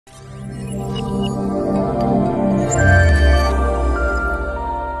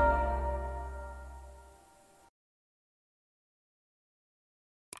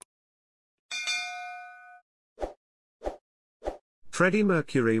Freddie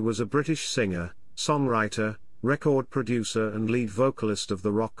Mercury was a British singer, songwriter, record producer and lead vocalist of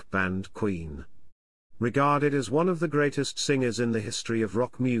the rock band Queen. Regarded as one of the greatest singers in the history of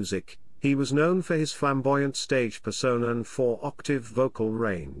rock music, he was known for his flamboyant stage persona and four-octave vocal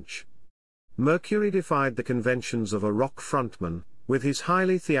range. Mercury defied the conventions of a rock frontman, with his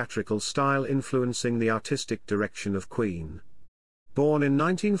highly theatrical style influencing the artistic direction of Queen. Born in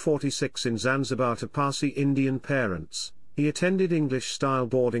 1946 in Zanzibar to Parsi Indian parents, he attended English-style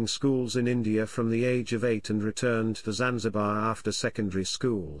boarding schools in India from the age of 8 and returned to Zanzibar after secondary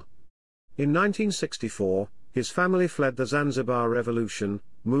school. In 1964, his family fled the Zanzibar Revolution,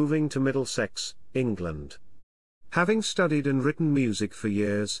 moving to Middlesex, England. Having studied and written music for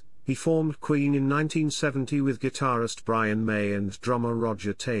years, he formed Queen in 1970 with guitarist Brian May and drummer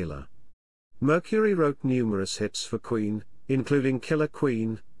Roger Taylor. Mercury wrote numerous hits for Queen, including Killer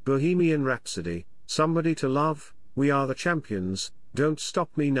Queen, Bohemian Rhapsody, Somebody to Love, We Are the Champions, Don't Stop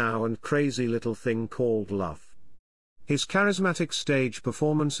Me Now and Crazy Little Thing Called Love. His charismatic stage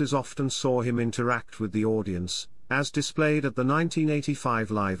performances often saw him interact with the audience, as displayed at the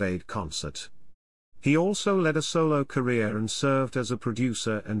 1985 Live Aid concert. He also led a solo career and served as a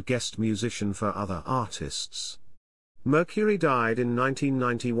producer and guest musician for other artists. Mercury died in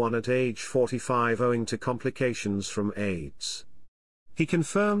 1991 at age 45 owing to complications from AIDS. He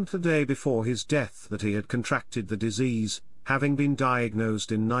confirmed the day before his death that he had contracted the disease, having been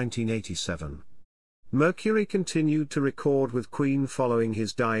diagnosed in 1987. Mercury continued to record with Queen following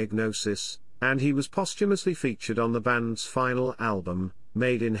his diagnosis, and he was posthumously featured on the band's final album,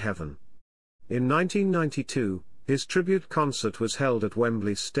 Made in Heaven. In 1992, his tribute concert was held at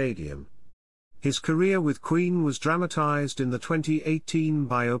Wembley Stadium. His career with Queen was dramatized in the 2018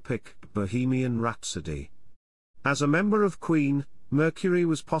 biopic, Bohemian Rhapsody. As a member of Queen, Mercury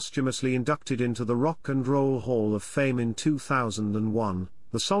was posthumously inducted into the Rock and Roll Hall of Fame in 2001,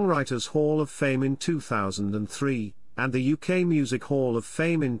 the Songwriters Hall of Fame in 2003, and the UK Music Hall of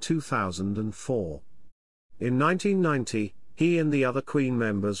Fame in 2004. In 1990, he and the other Queen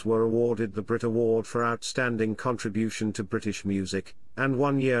members were awarded the Brit Award for Outstanding Contribution to British Music, and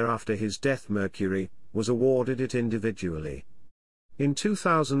 1 year after his death Mercury was awarded it individually. In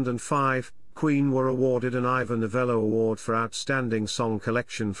 2005, Queen were awarded an Ivor Novello Award for Outstanding Song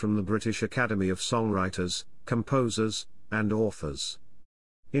Collection from the British Academy of Songwriters, Composers, and Authors.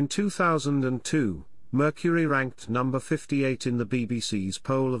 In 2002, Mercury ranked number 58 in the BBC's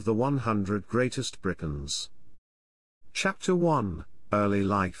poll of the 100 Greatest Britons. Chapter 1, Early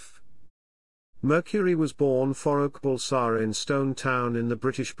Life. Mercury was born Farrokh Bulsara in Stone Town in the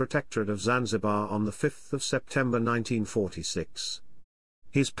British Protectorate of Zanzibar on the 5th of September 1946.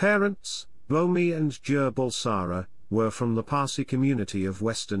 His parents, Bomi and Jur Bulsara, were from the Parsi community of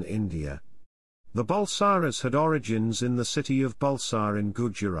Western India. The Bulsaras had origins in the city of Bulsar in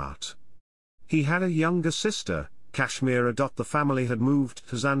Gujarat. He had a younger sister, Kashmira. The family had moved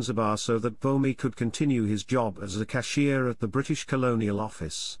to Zanzibar so that Bomi could continue his job as a cashier at the British Colonial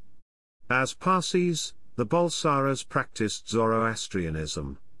Office. As Parsis, the Bulsaras practiced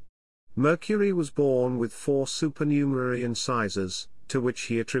Zoroastrianism. Mercury was born with 4 supernumerary incisors, to which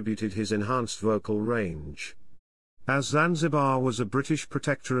he attributed his enhanced vocal range. As Zanzibar was a British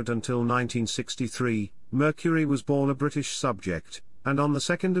protectorate until 1963, Mercury was born a British subject, and on the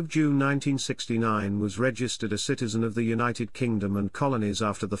 2nd of June 1969 was registered a citizen of the United Kingdom and colonies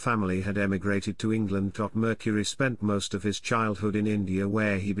after the family had emigrated to England. Mercury spent most of his childhood in India,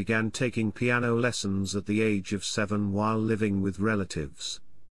 where he began taking piano lessons at the age of 7 while living with relatives.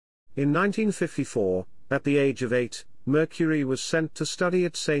 In 1954, at the age of 8, Mercury was sent to study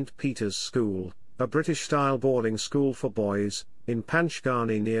at St. Peter's School, a British-style boarding school for boys, in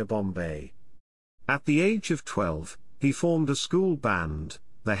Panchgani near Bombay. At the age of 12, he formed a school band,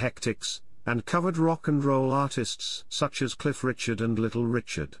 the Hectics, and covered rock and roll artists such as Cliff Richard and Little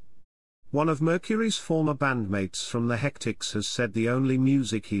Richard. One of Mercury's former bandmates from the Hectics has said the only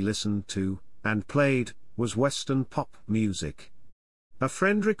music he listened to, and played, was Western pop music. A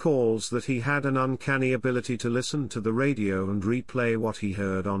friend recalls that he had an uncanny ability to listen to the radio and replay what he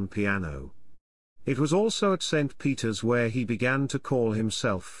heard on piano. It was also at St. Peter's where he began to call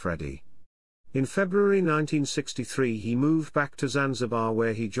himself Freddie. In February 1963 he moved back to Zanzibar,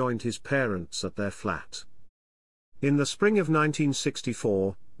 where he joined his parents at their flat. In the spring of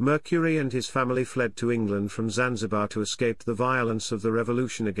 1964, Mercury and his family fled to England from Zanzibar to escape the violence of the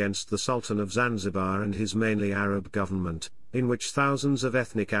revolution against the Sultan of Zanzibar and his mainly Arab government, in which thousands of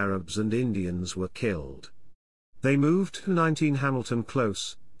ethnic Arabs and Indians were killed. They moved to 19 Hamilton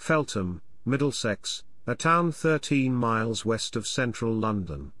Close, Feltham, Middlesex, a town 13 miles west of central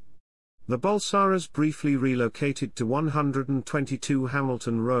London. The Bulsaras briefly relocated to 122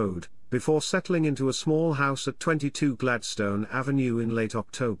 Hamilton Road, before settling into a small house at 22 Gladstone Avenue in late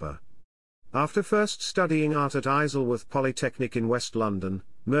October. After first studying art at Isleworth Polytechnic in West London,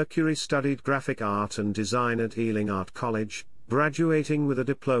 Mercury studied graphic art and design at Ealing Art College, graduating with a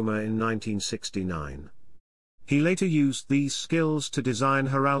diploma in 1969. He later used these skills to design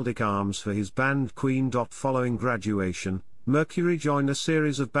heraldic arms for his band Queen. Following graduation, Mercury joined a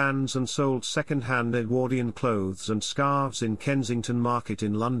series of bands and sold second-hand Edwardian clothes and scarves in Kensington Market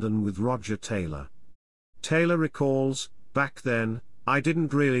in London with Roger Taylor. Taylor recalls, "Back then, I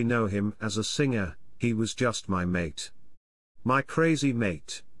didn't really know him as a singer, he was just my mate. My crazy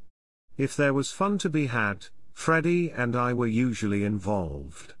mate. If there was fun to be had, Freddie and I were usually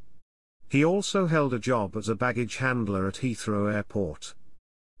involved." He also held a job as a baggage handler at Heathrow Airport.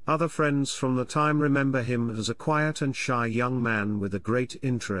 Other friends from the time remember him as a quiet and shy young man with a great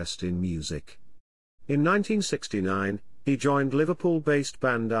interest in music. In 1969, he joined Liverpool-based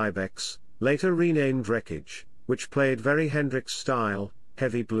band Ibex, later renamed Wreckage, which played very Hendrix-style,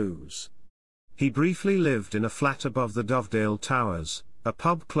 heavy blues. He briefly lived in a flat above the Dovedale Towers, a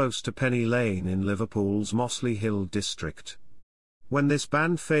pub close to Penny Lane in Liverpool's Mossley Hill district. When this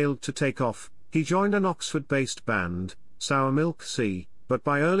band failed to take off, he joined an Oxford-based band, Sour Milk Sea, but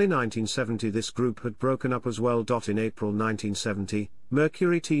by early 1970 this group had broken up as well. In April 1970,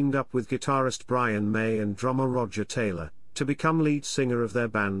 Mercury teamed up with guitarist Brian May and drummer Roger Taylor, to become lead singer of their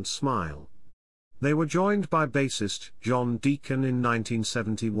band Smile. They were joined by bassist John Deacon in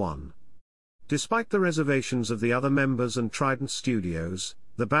 1971. Despite the reservations of the other members and Trident Studios,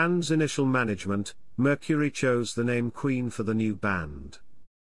 the band's initial management, Mercury chose the name Queen for the new band.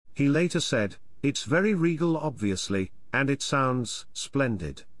 He later said, "It's very regal obviously, and it sounds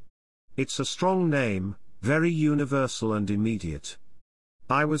splendid. It's a strong name, very universal and immediate.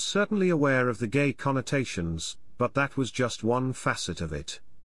 I was certainly aware of the gay connotations, but that was just one facet of it."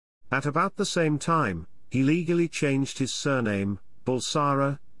 At about the same time, he legally changed his surname,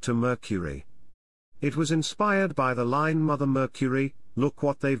 Bulsara, to Mercury. It was inspired by the line "Mother Mercury, look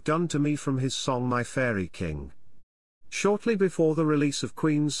what they've done to me" from his song My Fairy King. Shortly before the release of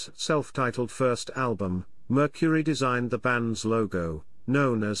Queen's self-titled first album, Mercury designed the band's logo,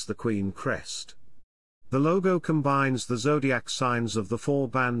 known as the Queen Crest. The logo combines the zodiac signs of the four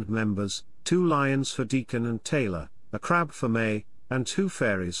band members, 2 lions for Deacon and Taylor, a crab for May, and 2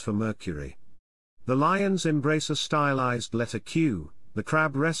 fairies for Mercury. The lions embrace a stylized letter Q, the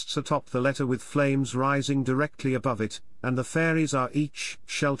crab rests atop the letter with flames rising directly above it, and the fairies are each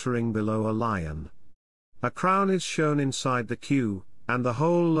sheltering below a lion. A crown is shown inside the Q, and the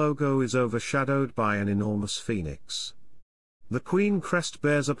whole logo is overshadowed by an enormous phoenix. The Queen Crest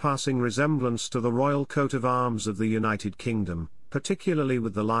bears a passing resemblance to the royal coat of arms of the United Kingdom, particularly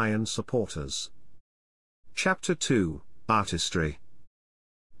with the lion supporters. Chapter 2, Artistry.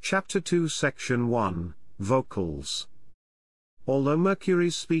 Chapter 2 Section 1, Vocals. Although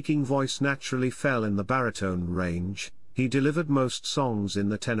Mercury's speaking voice naturally fell in the baritone range, he delivered most songs in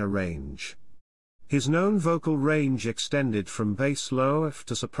the tenor range. His known vocal range extended from bass low F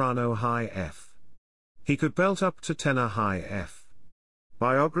to soprano high F. He could belt up to tenor high F.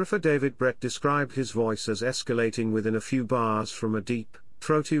 Biographer David Brett described his voice as escalating within a few bars from a deep,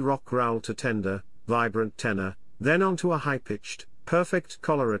 throaty rock growl to tender, vibrant tenor, then onto a high-pitched, perfect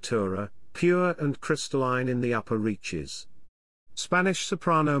coloratura, pure and crystalline in the upper reaches. Spanish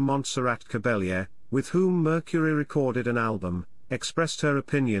soprano Montserrat Caballé, with whom Mercury recorded an album, expressed her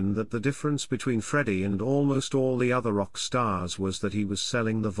opinion that the difference between Freddie and almost all the other rock stars was that he was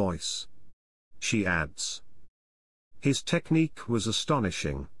selling the voice. She adds, "His technique was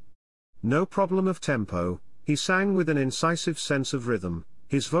astonishing. No problem of tempo, he sang with an incisive sense of rhythm,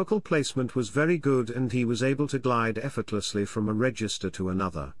 his vocal placement was very good and he was able to glide effortlessly from a register to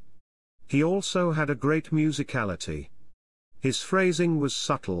another. He also had a great musicality. His phrasing was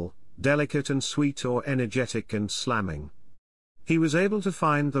subtle, delicate and sweet or energetic and slamming. He was able to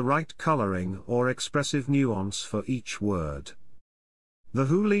find the right coloring or expressive nuance for each word." The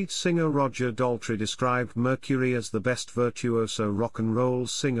Who lead singer Roger Daltrey described Mercury as the best virtuoso rock and roll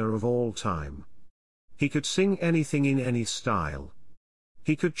singer of all time. He could sing anything in any style.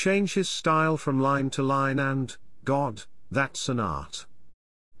 He could change his style from line to line and, God, that's an art.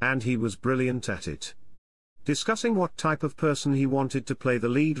 And he was brilliant at it. Discussing what type of person he wanted to play the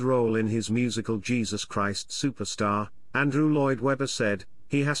lead role in his musical Jesus Christ Superstar, Andrew Lloyd Webber said,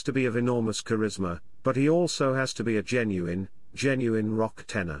 "He has to be of enormous charisma, but he also has to be a genuine rock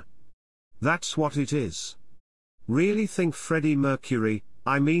tenor. That's what it is. Really think Freddie Mercury,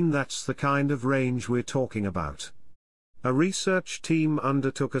 I mean that's the kind of range we're talking about. A research team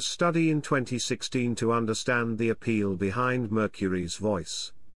undertook a study in 2016 to understand the appeal behind Mercury's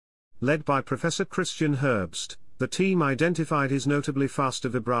voice. Led by Professor Christian Herbst, the team identified his notably faster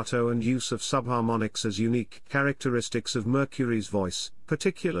vibrato and use of subharmonics as unique characteristics of Mercury's voice,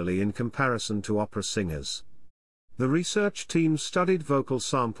 particularly in comparison to opera singers. The research team studied vocal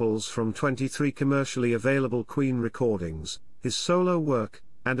samples from 23 commercially available Queen recordings, his solo work,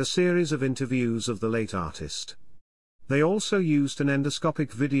 and a series of interviews of the late artist. They also used an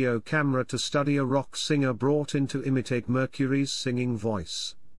endoscopic video camera to study a rock singer brought in to imitate Mercury's singing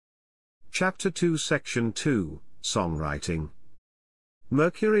voice. Chapter 2 Section 2, Songwriting.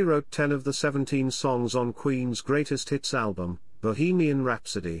 Mercury wrote 10 of the 17 songs on Queen's greatest hits album, Bohemian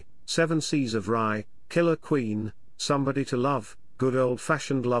Rhapsody, Seven Seas of Rhye, Killer Queen, Somebody to Love, Good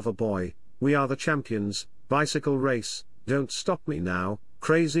Old-Fashioned Lover Boy, We Are the Champions, Bicycle Race, Don't Stop Me Now,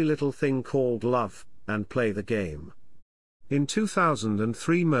 Crazy Little Thing Called Love, and Play the Game. In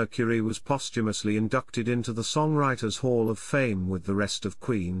 2003 Mercury was posthumously inducted into the Songwriters Hall of Fame with the rest of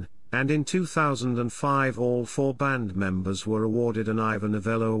Queen, and in 2005 all 4 band members were awarded an Ivor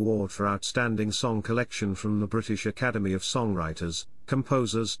Novello Award for Outstanding Song Collection from the British Academy of Songwriters,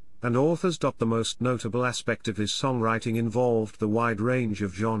 Composers, and Authors. The most notable aspect of his songwriting involved the wide range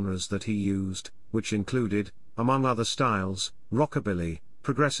of genres that he used, which included, among other styles, rockabilly,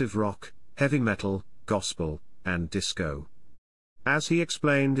 progressive rock, heavy metal, gospel, and disco. As he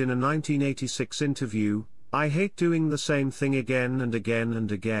explained in a 1986 interview, "I hate doing the same thing again and again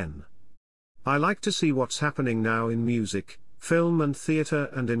and again. I like to see what's happening now in music, film and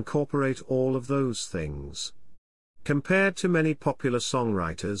theater and incorporate all of those things." Compared to many popular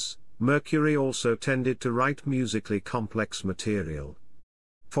songwriters, Mercury also tended to write musically complex material.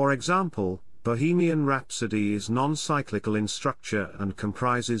 For example, Bohemian Rhapsody is non-cyclical in structure and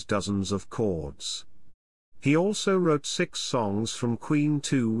comprises dozens of chords. He also wrote 6 songs from Queen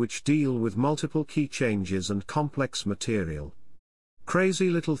 2 which deal with multiple key changes and complex material.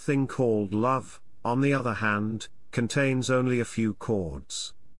 Crazy Little Thing Called Love, on the other hand, contains only a few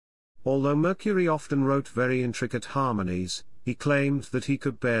chords. Although Mercury often wrote very intricate harmonies, he claimed that he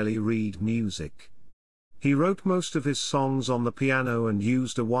could barely read music. He wrote most of his songs on the piano and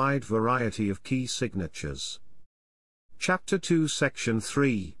used a wide variety of key signatures. Chapter 2 Section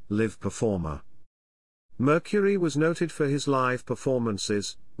 3, Live Performer. Mercury was noted for his live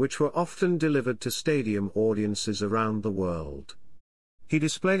performances, which were often delivered to stadium audiences around the world. He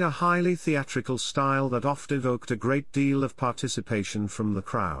displayed a highly theatrical style that often evoked a great deal of participation from the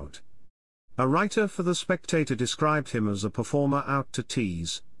crowd. A writer for The Spectator described him as a performer out to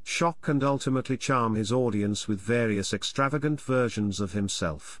tease, shock and ultimately charm his audience with various extravagant versions of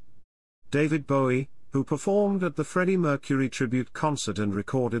himself. David Bowie, who performed at the Freddie Mercury tribute concert and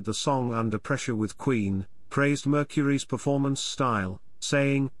recorded the song Under Pressure with Queen, praised Mercury's performance style,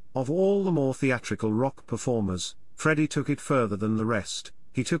 saying, "Of all the more theatrical rock performers, Freddie took it further than the rest,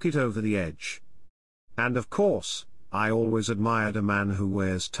 he took it over the edge. And of course, I always admired a man who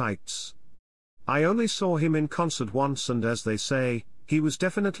wears tights. I only saw him in concert once and as they say, he was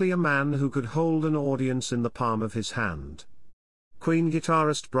definitely a man who could hold an audience in the palm of his hand." Queen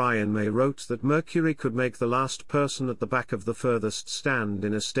guitarist Brian May wrote that Mercury could make the last person at the back of the furthest stand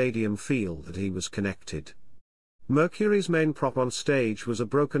in a stadium feel that he was connected. Mercury's main prop on stage was a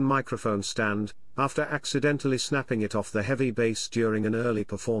broken microphone stand. After accidentally snapping it off the heavy bass during an early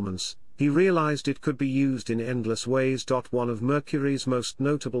performance, he realized it could be used in endless ways. One of Mercury's most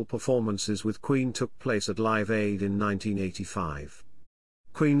notable performances with Queen took place at Live Aid in 1985.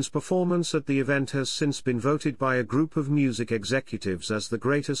 Queen's performance at the event has since been voted by a group of music executives as the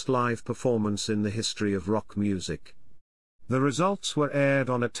greatest live performance in the history of rock music. The results were aired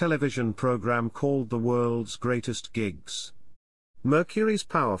on a television program called The World's Greatest Gigs. Mercury's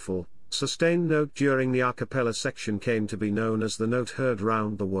powerful, sustained note during the a cappella section came to be known as the note heard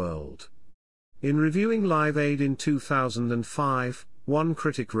round the world. In reviewing Live Aid in 2005, one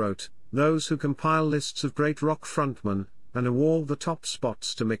critic wrote, "Those who compile lists of great rock frontmen, and award the top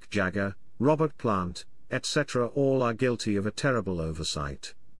spots to Mick Jagger, Robert Plant, etc. all are guilty of a terrible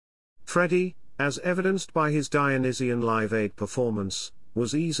oversight. Freddie, as evidenced by his Dionysian Live Aid performance,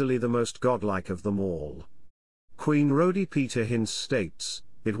 was easily the most godlike of them all." Queen roadie Peter Hince states,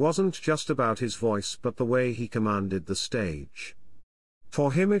 "It wasn't just about his voice but the way he commanded the stage.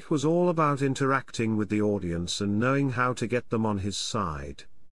 For him it was all about interacting with the audience and knowing how to get them on his side.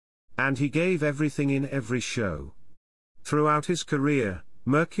 And he gave everything in every show." Throughout his career,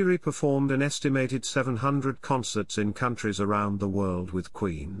 Mercury performed an estimated 700 concerts in countries around the world with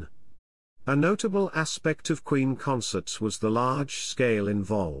Queen. A notable aspect of Queen concerts was the large scale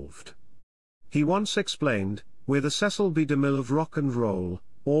involved. He once explained, "We're the Cecil B. DeMille of rock and roll,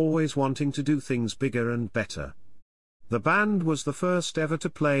 always wanting to do things bigger and better." The band was the first ever to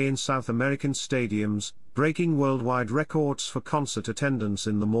play in South American stadiums, breaking worldwide records for concert attendance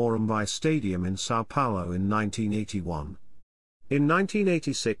in the Morumbi Stadium in São Paulo in 1981. In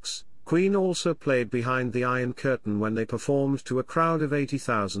 1986, Queen also played behind the Iron Curtain when they performed to a crowd of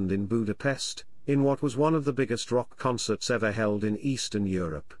 80,000 in Budapest, in what was one of the biggest rock concerts ever held in Eastern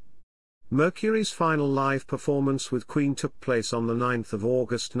Europe. Mercury's final live performance with Queen took place on the 9th of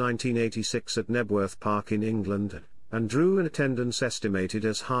August 1986 at Knebworth Park in England, and drew an attendance estimated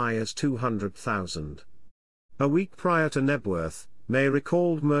as high as 200,000. A week prior to Knebworth, May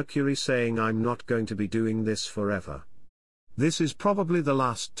recalled Mercury saying, "I'm not going to be doing this forever. This is probably the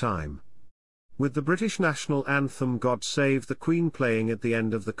last time." With the British national anthem God Save the Queen playing at the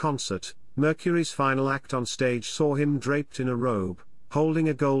end of the concert, Mercury's final act on stage saw him draped in a robe, holding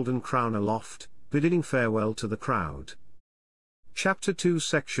a golden crown aloft, bidding farewell to the crowd. Chapter 2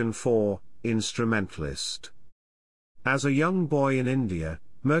 Section 4, Instrumentalist. As a young boy in India,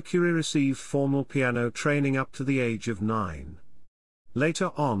 Mercury received formal piano training up to the age of 9.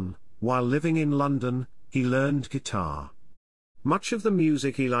 Later on, while living in London, he learned guitar. Much of the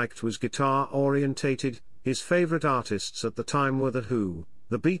music he liked was guitar-orientated. His favorite artists at the time were The Who,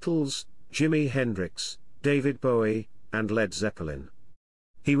 The Beatles, Jimi Hendrix, David Bowie, and Led Zeppelin.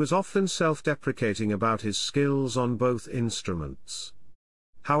 He was often self-deprecating about his skills on both instruments.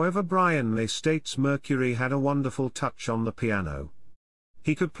 However, Brian May states Mercury had a wonderful touch on the piano.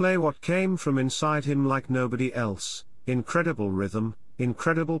 He could play what came from inside him like nobody else, incredible rhythm,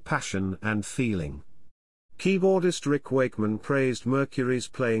 incredible passion and feeling. Keyboardist Rick Wakeman praised Mercury's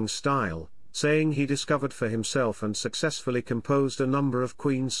playing style, saying he discovered for himself and successfully composed a number of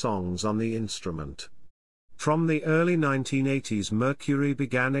Queen songs on the instrument. From the early 1980s, Mercury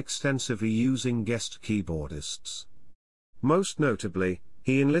began extensively using guest keyboardists. Most notably,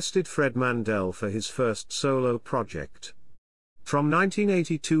 he enlisted Fred Mandel for his first solo project. From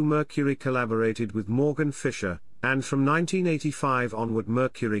 1982 Mercury collaborated with Morgan Fisher, and from 1985 onward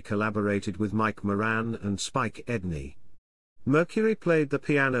Mercury collaborated with Mike Moran and Spike Edney. Mercury played the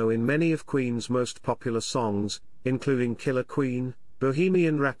piano in many of Queen's most popular songs, including Killer Queen,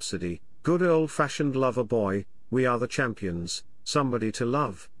 Bohemian Rhapsody, Good Old-Fashioned Lover Boy, We Are the Champions, Somebody to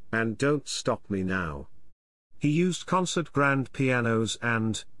Love, and Don't Stop Me Now. He used concert grand pianos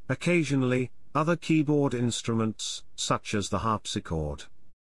and, occasionally, other keyboard instruments, such as the harpsichord.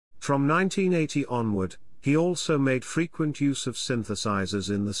 From 1980 onward, he also made frequent use of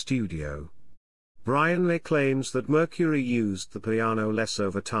synthesizers in the studio. Brian May claims that Mercury used the piano less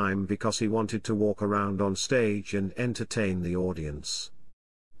over time because he wanted to walk around on stage and entertain the audience.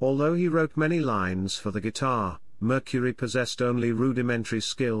 Although he wrote many lines for the guitar, Mercury possessed only rudimentary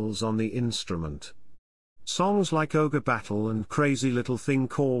skills on the instrument. Songs like Ogre Battle and Crazy Little Thing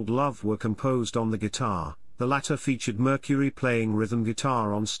Called Love were composed on the guitar, the latter featured Mercury playing rhythm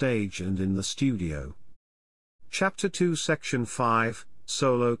guitar on stage and in the studio. Chapter 2 Section 5,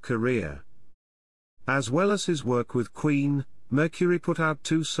 Solo Career. As well as his work with Queen, Mercury put out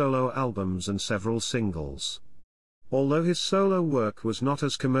 2 solo albums and several singles. Although his solo work was not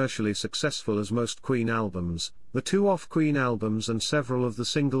as commercially successful as most Queen albums, the 2 off-Queen albums and several of the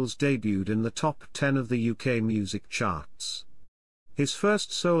singles debuted in the top 10 of the UK music charts. His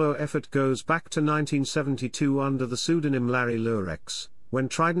first solo effort goes back to 1972 under the pseudonym Larry Lurex, when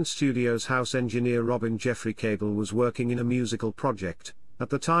Trident Studios house engineer Robin Jeffrey Cable was working in a musical project. At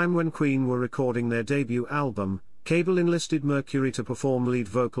the time when Queen were recording their debut album, Cable enlisted Mercury to perform lead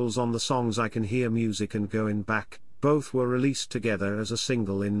vocals on the songs I Can Hear Music and Goin' Back. Both were released together as a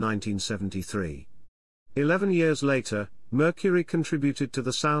single in 1973. 11 years later, Mercury contributed to the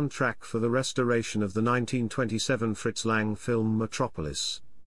soundtrack for the restoration of the 1927 Fritz Lang film Metropolis.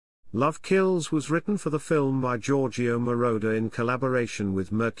 Love Kills was written for the film by Giorgio Moroder in collaboration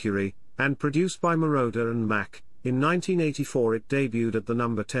with Mercury, and produced by Moroder and Mack. In 1984 it debuted at the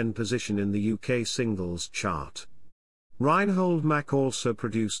number 10 position in the UK singles chart. Reinhold Mack also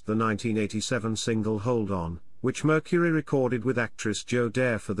produced the 1987 single Hold On, which Mercury recorded with actress Jo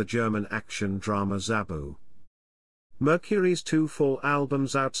Dare for the German action drama Zabu. Mercury's 2 full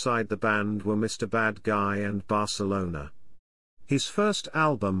albums outside the band were Mr. Bad Guy and Barcelona. His first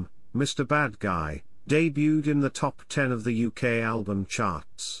album, Mr. Bad Guy, debuted in the top 10 of the UK album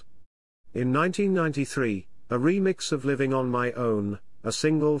charts. In 1993, a remix of Living on My Own, a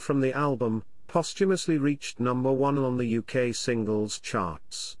single from the album, posthumously reached number 1 on the UK singles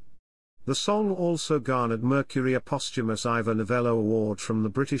charts. The song also garnered Mercury a posthumous Ivor Novello Award from the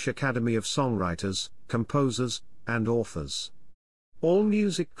British Academy of Songwriters, Composers, and Authors.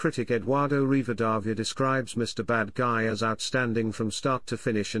 AllMusic critic Eduardo Rivadavia describes Mr. Bad Guy as outstanding from start to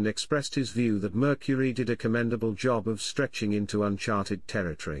finish and expressed his view that Mercury did a commendable job of stretching into uncharted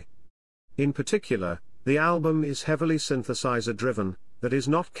territory. In particular, the album is heavily synthesizer-driven, that is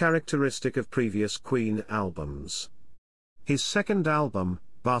not characteristic of previous Queen albums. His second album,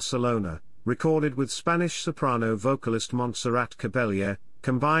 Barcelona, recorded with Spanish soprano vocalist Montserrat Cabello,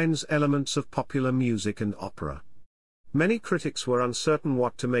 combines elements of popular music and opera. Many critics were uncertain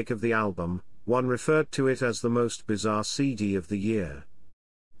what to make of the album. One referred to it as the most bizarre CD of the year.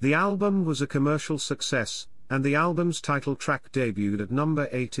 The album was a commercial success, and the album's title track debuted at number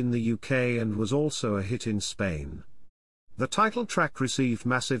 8 in the UK and was also a hit in Spain. The title track received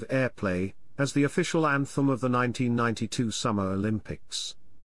massive airplay, as the official anthem of the 1992 Summer Olympics.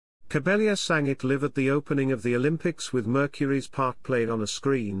 Cabello sang it live at the opening of the Olympics with Mercury's part played on a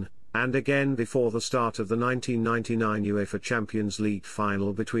screen, and again before the start of the 1999 UEFA Champions League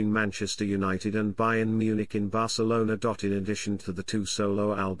final between Manchester United and Bayern Munich in Barcelona. In addition to the two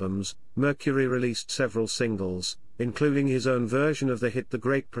solo albums, Mercury released several singles, including his own version of the hit The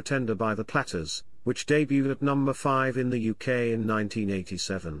Great Pretender by the Platters, which debuted at number 5 in the UK in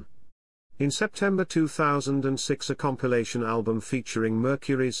 1987. In September 2006, a compilation album featuring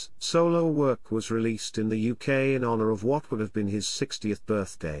Mercury's solo work was released in the UK in honour of what would have been his 60th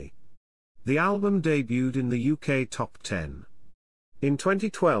birthday. The album debuted in the UK Top 10. In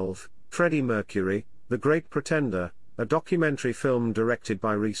 2012, Freddie Mercury, The Great Pretender, a documentary film directed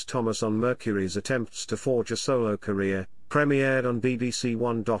by Rhys Thomas on Mercury's attempts to forge a solo career, premiered on BBC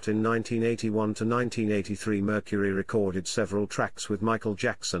One. In 1981 to 1983, Mercury recorded several tracks with Michael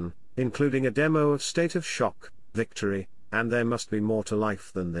Jackson, including a demo of State of Shock, Victory, and There Must Be More to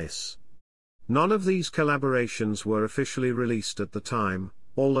Life Than This. None of these collaborations were officially released at the time,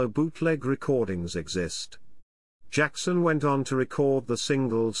 although bootleg recordings exist. Jackson went on to record the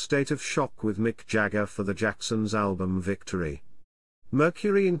single State of Shock with Mick Jagger for the Jacksons' album Victory.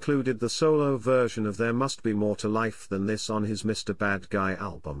 Mercury included the solo version of There Must Be More to Life Than This on his Mr. Bad Guy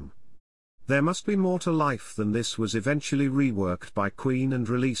album. There Must Be More to Life Than This was eventually reworked by Queen and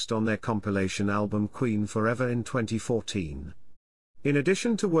released on their compilation album Queen Forever in 2014. In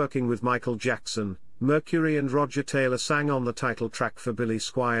addition to working with Michael Jackson, Mercury and Roger Taylor sang on the title track for Billy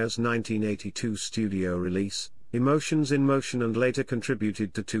Squier's 1982 studio release, Emotions in Motion, and later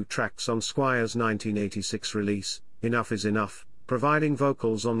contributed to 2 tracks on Squier's 1986 release, Enough Is Enough, providing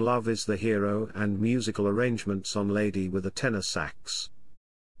vocals on Love Is the Hero and musical arrangements on Lady with a tenor sax.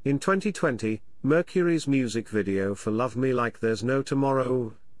 In 2020, Mercury's music video for Love Me Like There's No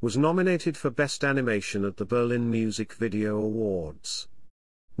Tomorrow was nominated for Best Animation at the Berlin Music Video Awards.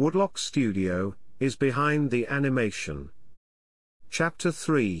 Woodlock Studio is behind the animation. Chapter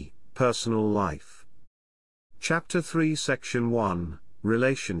 3, Personal Life. Chapter 3, Section 1,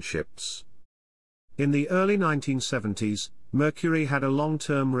 Relationships. In the early 1970s, Mercury had a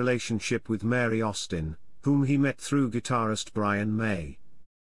long-term relationship with Mary Austin, whom he met through guitarist Brian May.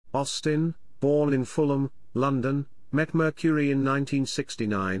 Austin, born in Fulham, London, met Mercury in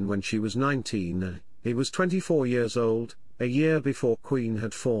 1969 when she was 19. He was 24 years old, a year before Queen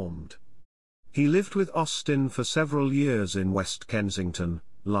had formed. He lived with Austin for several years in West Kensington,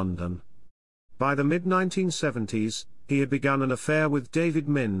 London. By the mid-1970s, he had begun an affair with David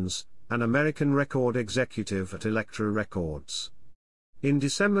Minns, an American record executive at Elektra Records. In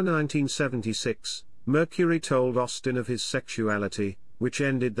December 1976, Mercury told Austin of his sexuality, which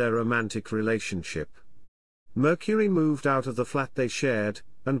ended their romantic relationship. Mercury moved out of the flat they shared,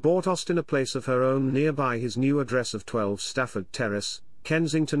 and bought Austin a place of her own nearby his new address of 12 Stafford Terrace,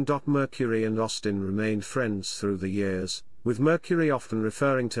 Kensington. Mercury and Austin remained friends through the years, with Mercury often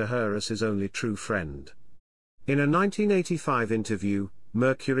referring to her as his only true friend. In a 1985 interview,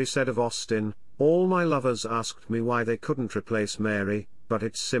 Mercury said of Austin, "All my lovers asked me why they couldn't replace Mary, but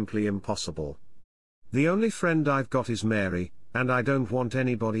it's simply impossible. The only friend I've got is Mary, and I don't want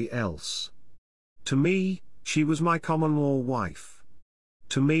anybody else. To me, she was my common-law wife.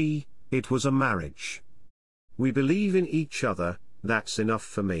 To me, it was a marriage. We believe in each other, that's enough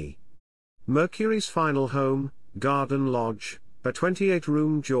for me." Mercury's final home, Garden Lodge, a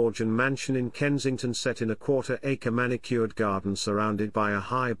 28-room Georgian mansion in Kensington set in a quarter-acre manicured garden surrounded by a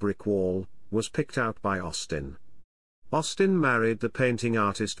high brick wall, was picked out by Austin. Austin married the painting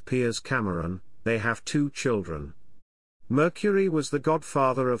artist Piers Cameron. They have 2 children. Mercury was the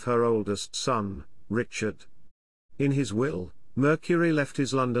godfather of her oldest son, Richard. In his will, Mercury left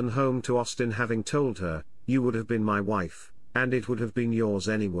his London home to Austin, having told her, "You would have been my wife, and it would have been yours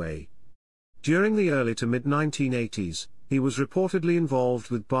anyway." During the early to mid-1980s, he was reportedly involved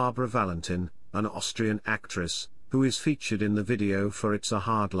with Barbara Valentin, an Austrian actress, who is featured in the video for It's a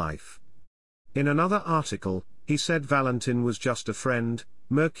Hard Life. In another article, he said Valentin was just a friend.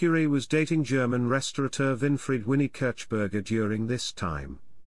 Mercury was dating German restaurateur Winfried Winnie Kirchberger during this time.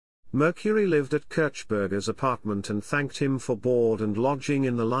 Mercury lived at Kirchberger's apartment and thanked him for board and lodging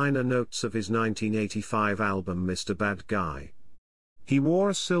in the liner notes of his 1985 album Mr. Bad Guy. He wore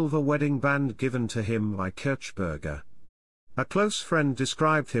a silver wedding band given to him by Kirchberger. A close friend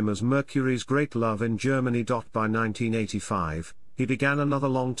described him as Mercury's great love in Germany. By 1985, he began another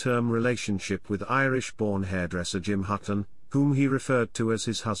long-term relationship with Irish-born hairdresser Jim Hutton, whom he referred to as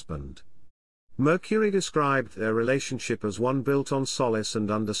his husband. Mercury described their relationship as one built on solace and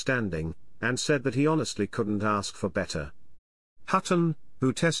understanding, and said that he honestly couldn't ask for better. Hutton,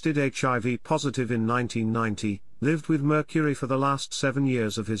 who tested HIV positive in 1990, lived with Mercury for the last 7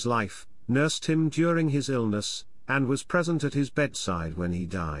 years of his life, nursed him during his illness, and was present at his bedside when he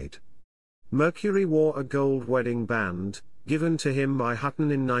died. Mercury wore a gold wedding band, given to him by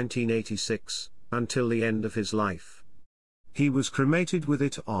Hutton in 1986, until the end of his life. He was cremated with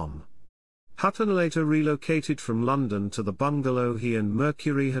it on. Hutton later relocated from London to the bungalow he and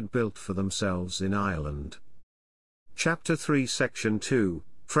Mercury had built for themselves in Ireland. Chapter 3 Section 2,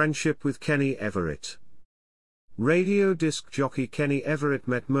 Friendship with Kenny Everett. Radio disc jockey Kenny Everett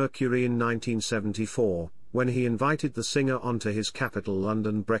met Mercury in 1974, when he invited the singer onto his Capital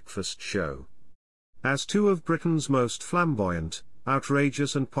London breakfast show. As two of Britain's most flamboyant,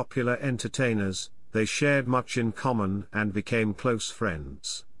 outrageous and popular entertainers, they shared much in common and became close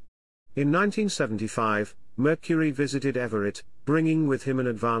friends. In 1975, Mercury visited Everett, bringing with him an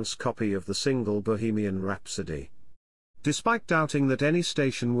advance copy of the single Bohemian Rhapsody. Despite doubting that any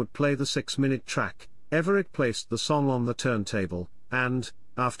station would play the 6-minute track, Everett placed the song on the turntable, and,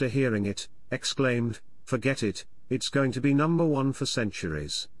 after hearing it, exclaimed, "Forget it, it's going to be #1 for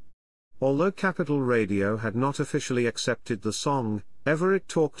centuries." Although Capital Radio had not officially accepted the song, Everett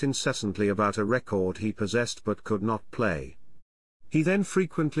talked incessantly about a record he possessed but could not play. He then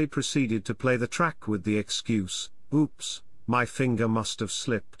frequently proceeded to play the track with the excuse, "Oops, my finger must have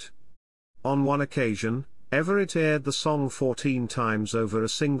slipped." On one occasion, Everett aired the song 14 times over a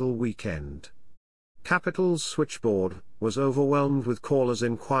single weekend. Capital's switchboard was overwhelmed with callers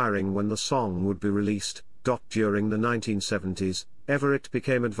inquiring when the song would be released. During the 1970s, Everett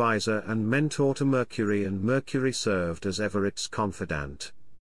became advisor and mentor to Mercury, and Mercury served as Everett's confidant.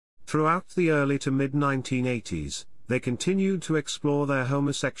 Throughout the early to mid-1980s, they continued to explore their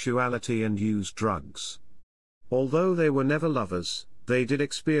homosexuality and use drugs. Although they were never lovers, they did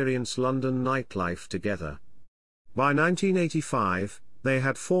experience London nightlife together. By 1985, they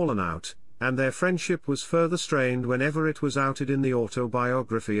had fallen out, and their friendship was further strained when Everett was outed in the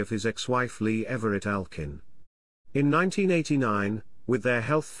autobiography of his ex-wife Lee Everett Elkin. In 1989, with their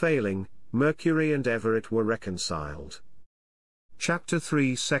health failing, Mercury and Everett were reconciled. Chapter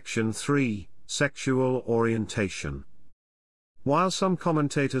 3 Section 3, Sexual Orientation. While some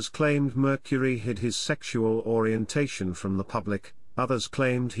commentators claimed Mercury hid his sexual orientation from the public, others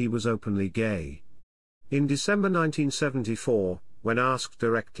claimed he was openly gay. In December 1974, when asked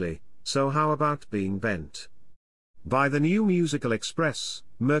directly, "So how about being bent?" by the New Musical Express,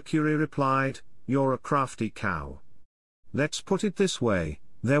 Mercury replied, "You're a crafty cow. Let's put it this way,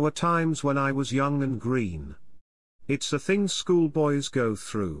 there were times when I was young and green. It's a thing schoolboys go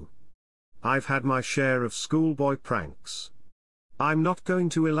through. I've had my share of schoolboy pranks. I'm not going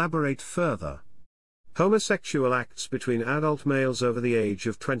to elaborate further." Homosexual acts between adult males over the age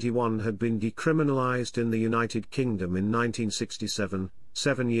of 21 had been decriminalized in the United Kingdom in 1967,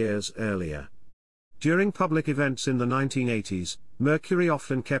 7 years earlier. During public events in the 1980s, Mercury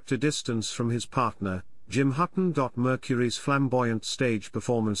often kept a distance from his partner, Jim Hutton. Mercury's flamboyant stage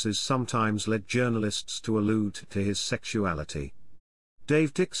performances sometimes led journalists to allude to his sexuality.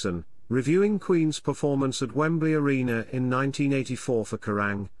 Dave Dixon, reviewing Queen's performance at Wembley Arena in 1984 for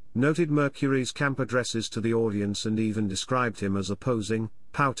Kerrang!, noted Mercury's camp addresses to the audience and even described him as a posing,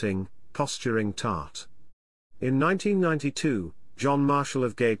 pouting, posturing tart. In 1992, John Marshall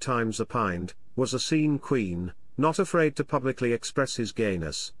of Gay Times opined, was a scene queen, not afraid to publicly express his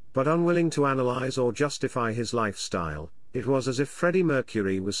gayness, but unwilling to analyze or justify his lifestyle. It was as if Freddie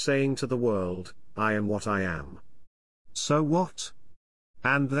Mercury was saying to the world, "I am what I am. So what?"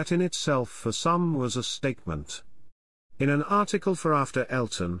 And that in itself for some was a statement. In an article for After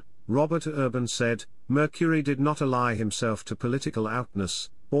Elton, Robert Urban said, Mercury did not ally himself to political outness,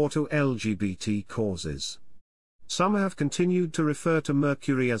 or to LGBT causes. Some have continued to refer to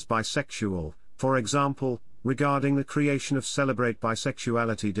Mercury as bisexual. For example, regarding the creation of Celebrate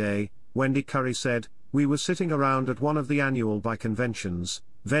Bisexuality Day, Wendy Curry said, "We were sitting around at one of the annual bi conventions,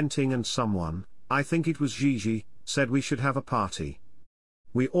 venting, and someone, I think it was Gigi, said we should have a party.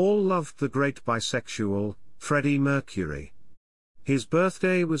 We all loved the great bisexual, Freddie Mercury. His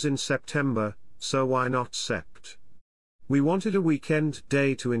birthday was in September, so why not Sept? We wanted a weekend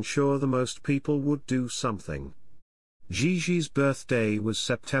day to ensure the most people would do something. Gigi's birthday was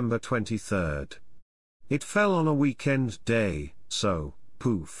September 23rd. It fell on a weekend day, so,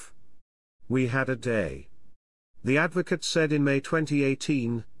 poof. We had a day. The Advocate said in May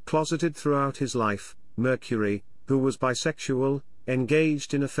 2018, closeted throughout his life, Mercury, who was bisexual,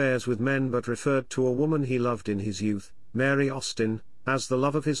 engaged in affairs with men but referred to a woman he loved in his youth, Mary Austin, as the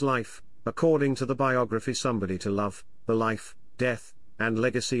love of his life, according to the biography Somebody to Love, The Life, Death, and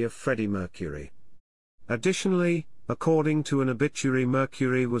Legacy of Freddie Mercury. Additionally, according to an obituary,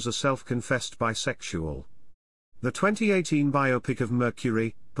 Mercury was a self-confessed bisexual. The 2018 biopic of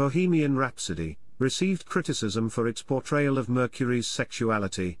Mercury, Bohemian Rhapsody, received criticism for its portrayal of Mercury's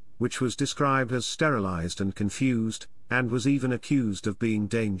sexuality, which was described as sterilized and confused, and was even accused of being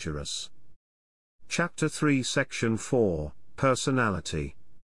dangerous. Chapter 3 Section 4, Personality.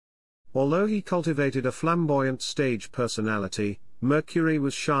 Although he cultivated a flamboyant stage personality, Mercury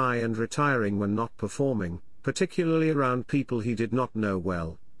was shy and retiring when not performing, particularly around people he did not know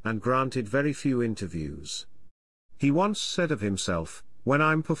well, and granted very few interviews. He once said of himself, "When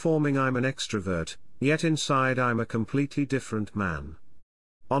I'm performing I'm an extrovert, yet inside I'm a completely different man."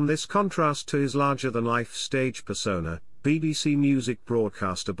 On this contrast to his larger-than-life stage persona, BBC music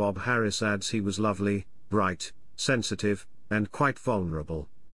broadcaster Bob Harris adds he was lovely, bright, sensitive, and quite vulnerable.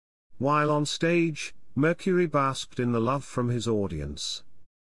 While on stage, Mercury basked in the love from his audience.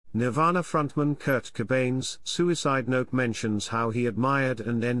 Nirvana frontman Kurt Cobain's suicide note mentions how he admired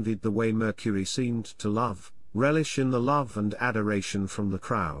and envied the way Mercury seemed to relish in the love and adoration from the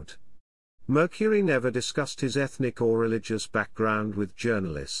crowd. Mercury never discussed his ethnic or religious background with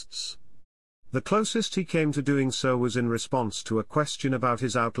journalists. The closest he came to doing so was in response to a question about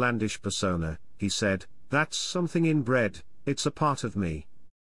his outlandish persona. He said, "That's something inbred, it's a part of me.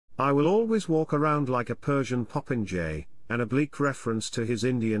 I will always walk around like a Persian popinjay," an oblique reference to his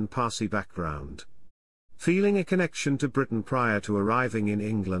Indian Parsi background. Feeling a connection to Britain prior to arriving in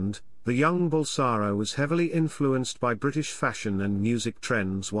England, the young Bulsara was heavily influenced by British fashion and music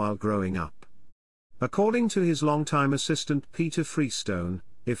trends while growing up. According to his longtime assistant Peter Freestone,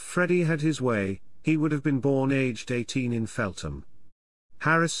 if Freddie had his way, he would have been born aged 18 in Feltham.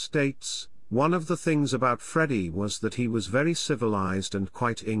 Harris states, "One of the things about Freddie was that he was very civilized and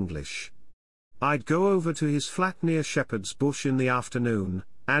quite English. I'd go over to his flat near Shepherd's Bush in the afternoon,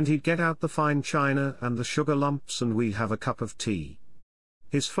 and he'd get out the fine china and the sugar lumps and we'd have a cup of tea."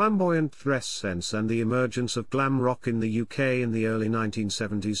 His flamboyant dress sense and the emergence of glam rock in the UK in the early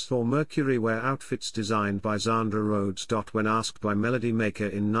 1970s saw Mercury wear outfits designed by Zandra Rhodes. When asked by Melody Maker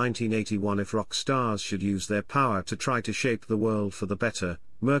in 1981 if rock stars should use their power to try to shape the world for the better,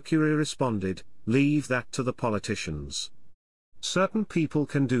 Mercury responded, "Leave that to the politicians. Certain people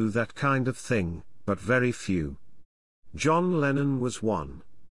can do that kind of thing, but very few." John Lennon was one.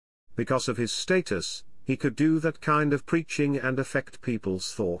 Because of his status, he could do that kind of preaching and affect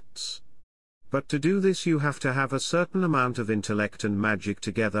people's thoughts. But to do this you have to have a certain amount of intellect and magic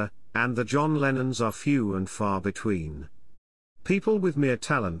together, and the John Lennons are few and far between. People with mere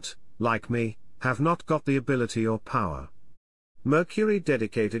talent, like me, have not got the ability or power. Mercury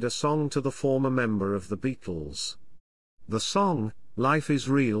dedicated a song to the former member of the Beatles. The song, "Life is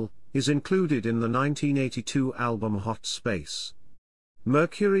Real," is included in the 1982 album Hot Space.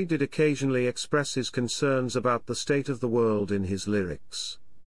 Mercury did occasionally express his concerns about the state of the world in his lyrics.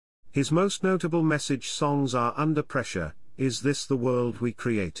 His most notable message songs are Under Pressure, Is This the World We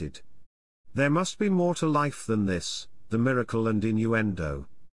Created? There Must Be More to Life Than This, The Miracle, and Innuendo.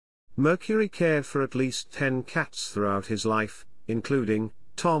 Mercury cared for at least 10 cats throughout his life, including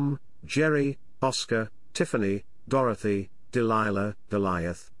Tom, Jerry, Oscar, Tiffany, Dorothy, Delilah,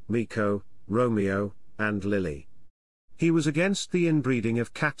 Goliath, Miko, Romeo, and Lily. He was against the inbreeding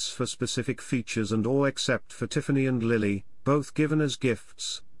of cats for specific features, and all except for Tiffany and Lily, both given as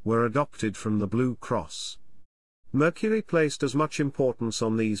gifts, were adopted from the Blue Cross. Mercury placed as much importance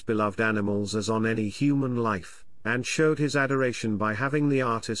on these beloved animals as on any human life, and showed his adoration by having the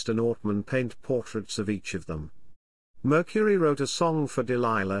artist and Ortman paint portraits of each of them. Mercury wrote a song for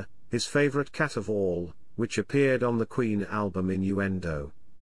Delilah, his favorite cat of all, which appeared on the Queen album Innuendo.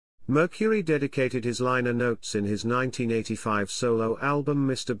 Mercury dedicated his liner notes in his 1985 solo album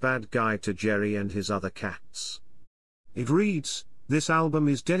Mr. Bad Guy to Jerry and his other cats. It reads, "This album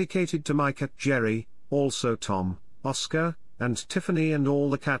is dedicated to my cat Jerry, also Tom, Oscar, and Tiffany and all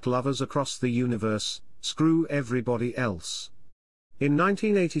the cat lovers across the universe, screw everybody else." In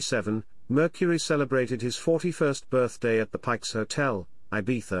 1987, Mercury celebrated his 41st birthday at the Pikes Hotel,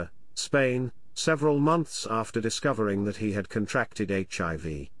 Ibiza, Spain, several months after discovering that he had contracted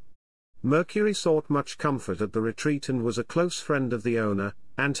HIV. Mercury sought much comfort at the retreat and was a close friend of the owner,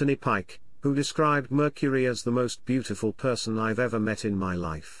 Anthony Pike, who described Mercury as the most beautiful person I've ever met in my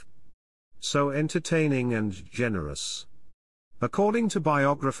life. So entertaining and generous. According to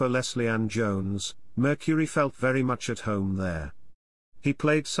biographer Leslie Ann Jones, Mercury felt very much at home there. He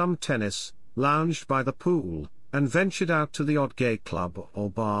played some tennis, lounged by the pool, and ventured out to the odd gay club or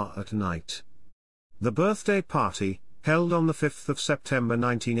bar at night. The birthday party, held on the 5th of September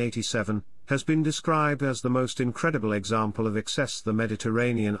 1987, has been described as the most incredible example of excess the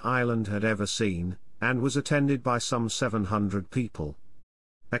Mediterranean island had ever seen, and was attended by some 700 people.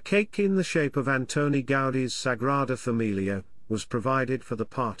 A cake in the shape of Antoni Gaudi's Sagrada Familia was provided for the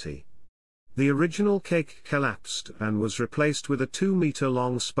party. The original cake collapsed and was replaced with a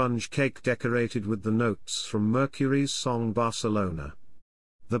 2-meter-long sponge cake decorated with the notes from Mercury's song Barcelona.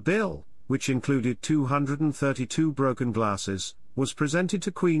 The bill, which included 232 broken glasses, was presented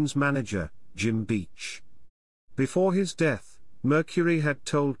to Queen's manager, Jim Beach. Before his death, Mercury had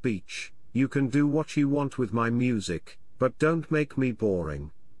told Beach, "You can do what you want with my music, but don't make me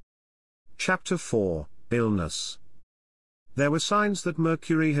boring." Chapter 4, Illness. There were signs that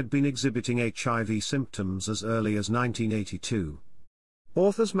Mercury had been exhibiting HIV symptoms as early as 1982.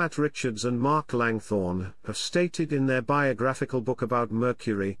 Authors Matt Richards and Mark Langthorne have stated in their biographical book about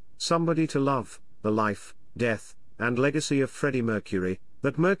Mercury, Somebody to Love, The Life, Death, and Legacy of Freddie Mercury,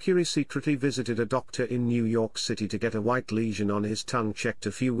 that Mercury secretly visited a doctor in New York City to get a white lesion on his tongue checked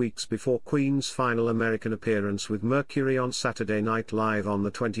a few weeks before Queen's final American appearance with Mercury on Saturday Night Live on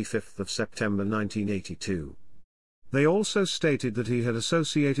the 25th of September 1982. They also stated that he had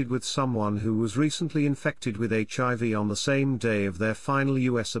associated with someone who was recently infected with HIV on the same day of their final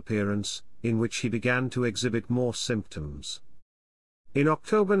US appearance, in which he began to exhibit more symptoms. In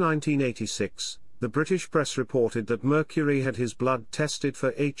October 1986, the British press reported that Mercury had his blood tested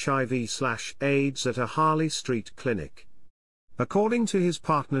for HIV/AIDS at a Harley Street clinic. According to his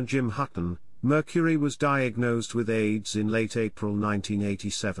partner Jim Hutton, Mercury was diagnosed with AIDS in late April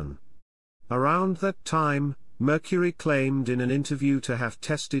 1987. Around that time, Mercury claimed in an interview to have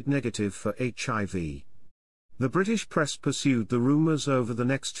tested negative for HIV. The British press pursued the rumours over the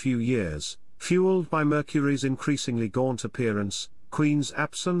next few years, fueled by Mercury's increasingly gaunt appearance, Queen's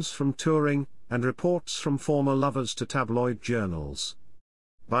absence from touring, and reports from former lovers to tabloid journals.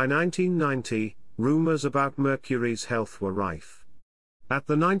 By 1990, rumours about Mercury's health were rife. At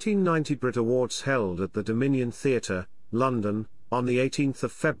the 1990 Brit Awards held at the Dominion Theatre, London, on the 18th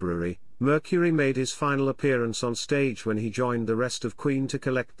of February, Mercury made his final appearance on stage when he joined the rest of Queen to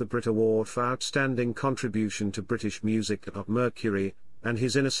collect the Brit Award for Outstanding Contribution to British Music. Mercury, and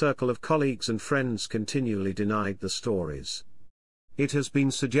his inner circle of colleagues and friends continually denied the stories. It has been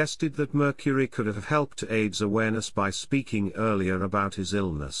suggested that Mercury could have helped AIDS awareness by speaking earlier about his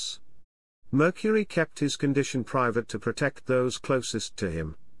illness. Mercury kept his condition private to protect those closest to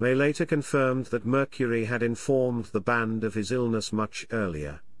him. They later confirmed that Mercury had informed the band of his illness much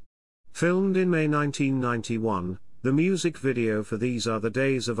earlier. Filmed in May 1991, the music video for These Are the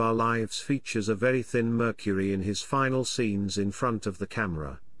Days of Our Lives features a very thin Mercury in his final scenes in front of the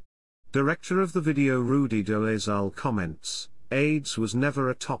camera. Director of the video Rudy Dolezal comments, "AIDS was never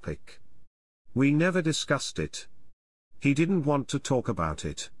a topic. We never discussed it. He didn't want to talk about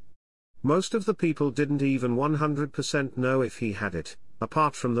it. Most of the people didn't even 100% know if he had it,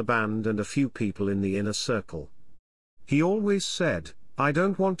 apart from the band and a few people in the inner circle. He always said, 'I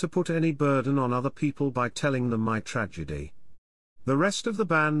don't want to put any burden on other people by telling them my tragedy.'" The rest of the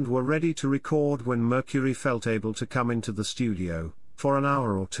band were ready to record when Mercury felt able to come into the studio, for an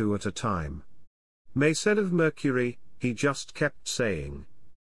hour or two at a time. May said of Mercury, he just kept saying,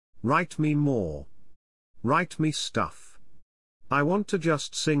 "Write me more. Write me stuff. I want to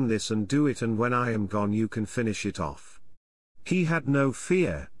just sing this and do it, and when I am gone you can finish it off." He had no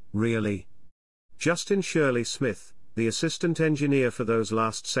fear, really. Justin Shirley Smith, the assistant engineer for those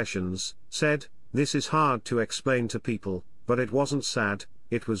last sessions, said, "This is hard to explain to people, but it wasn't sad,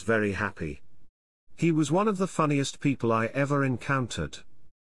 it was very happy. He was one of the funniest people I ever encountered.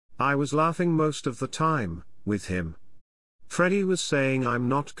 I was laughing most of the time, with him. Freddie was saying, 'I'm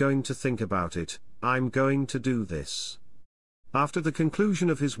not going to think about it, I'm going to do this.'" After the conclusion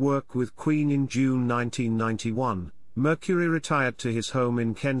of his work with Queen in June 1991, Mercury retired to his home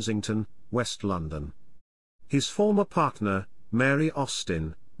in Kensington, West London. His former partner, Mary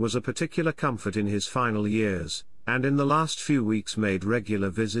Austin, was a particular comfort in his final years, and in the last few weeks made regular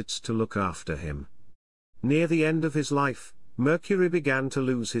visits to look after him. Near the end of his life, Mercury began to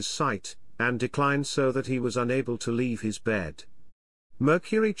lose his sight, and declined so that he was unable to leave his bed.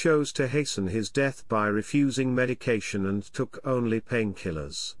 Mercury chose to hasten his death by refusing medication and took only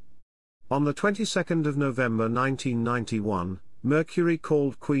painkillers. On the 22nd of November 1991, Mercury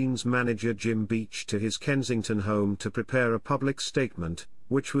called Queen's manager Jim Beach to his Kensington home to prepare a public statement,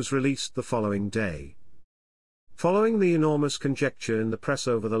 which was released the following day. Following the enormous conjecture in the press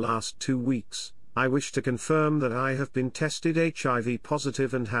over the last 2 weeks, I wish to confirm that I have been tested HIV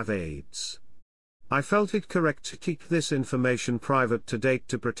positive and have AIDS. I felt it correct to keep this information private to date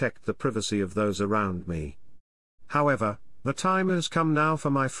to protect the privacy of those around me. However, the time has come now for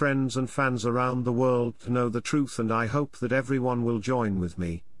my friends and fans around the world to know the truth, and I hope that everyone will join with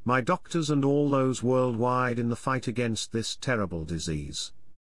me, my doctors and all those worldwide, in the fight against this terrible disease.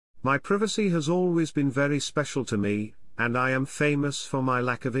 My privacy has always been very special to me, and I am famous for my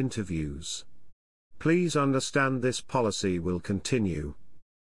lack of interviews. Please understand this policy will continue.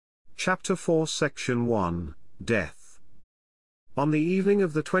 Chapter 4 Section 1, Death. On the evening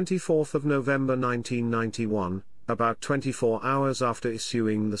of the 24th of November 1991, about 24 hours after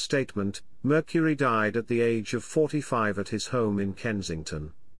issuing the statement, Mercury died at the age of 45 at his home in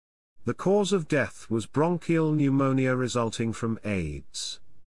Kensington. The cause of death was bronchial pneumonia resulting from AIDS.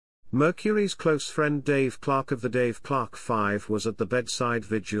 Mercury's close friend Dave Clark of the Dave Clark Five was at the bedside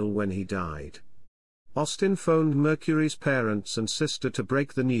vigil when he died. Austin phoned Mercury's parents and sister to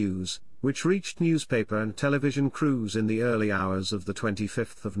break the news, which reached newspaper and television crews in the early hours of the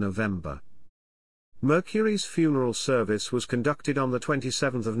 25th of November. Mercury's funeral service was conducted on the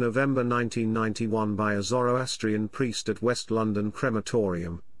 27th of November 1991 by a Zoroastrian priest at West London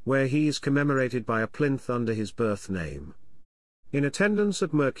Crematorium, where he is commemorated by a plinth under his birth name. In attendance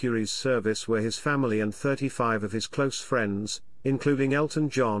at Mercury's service were his family and 35 of his close friends, including Elton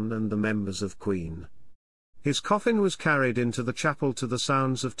John and the members of Queen. His coffin was carried into the chapel to the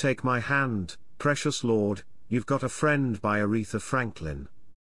sounds of Take My Hand, Precious Lord, You've Got a Friend by Aretha Franklin.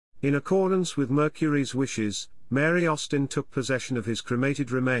 In accordance with Mercury's wishes, Mary Austin took possession of his cremated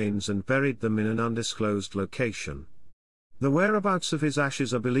remains and buried them in an undisclosed location. The whereabouts of his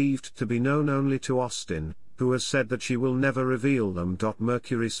ashes are believed to be known only to Austin, who has said that she will never reveal them.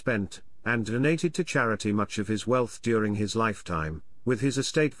 Mercury spent, and donated to charity, much of his wealth during his lifetime, with his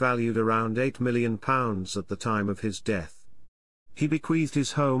estate valued around £8 million at the time of his death. He bequeathed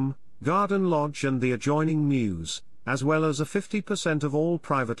his home, garden lodge and the adjoining mews, as well as 50% of all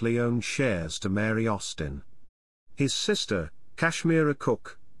privately owned shares to Mary Austin. His sister, Kashmira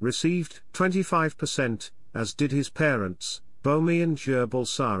Cook, received 25%, as did his parents, Bomi and Farrokh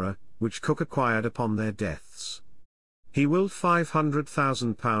Bulsara, which Cook acquired upon their deaths. He willed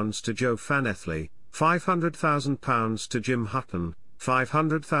 £500,000 to Joe Fanethley, £500,000 to Jim Hutton,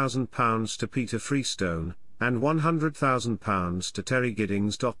 £500,000 to Peter Freestone, and £100,000 to Terry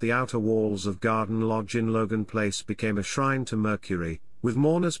Giddings. The outer walls of Garden Lodge in Logan Place became a shrine to Mercury, with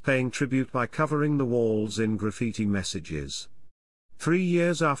mourners paying tribute by covering the walls in graffiti messages. 3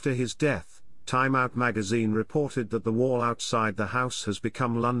 years after his death, Time Out magazine reported that the wall outside the house has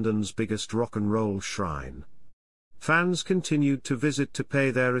become London's biggest rock and roll shrine. Fans continued to visit to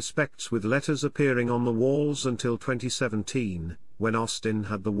pay their respects, with letters appearing on the walls until 2017, when Austin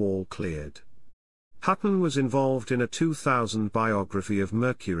had the wall cleared. Hutton was involved in a 2000 biography of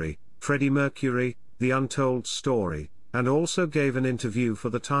Mercury, Freddie Mercury, The Untold Story, and also gave an interview for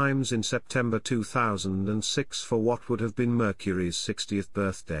The Times in September 2006 for what would have been Mercury's 60th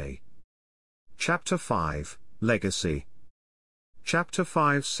birthday. Chapter 5, Legacy. Chapter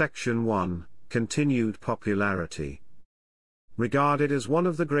 5 Section 1, Continued Popularity. Regarded as one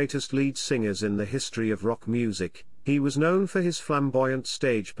of the greatest lead singers in the history of rock music, he was known for his flamboyant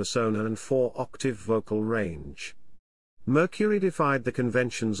stage persona and four-octave vocal range. Mercury defied the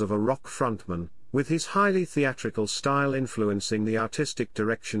conventions of a rock frontman, with his highly theatrical style influencing the artistic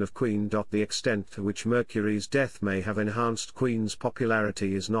direction of Queen. The extent to which Mercury's death may have enhanced Queen's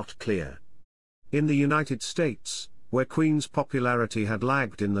popularity is not clear. In the United States, where Queen's popularity had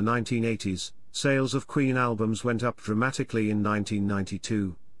lagged in the 1980s, sales of Queen albums went up dramatically in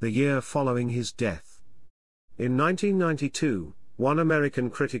 1992, the year following his death. In 1992, one American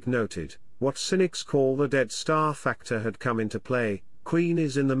critic noted, "What cynics call the dead star factor had come into play. Queen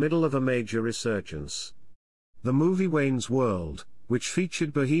is in the middle of a major resurgence." The movie Wayne's World, which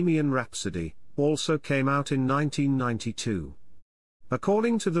featured Bohemian Rhapsody, also came out in 1992.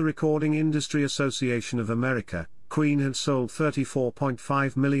 According to the Recording Industry Association of America, Queen had sold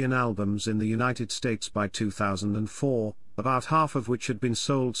 34.5 million albums in the United States by 2004, about half of which had been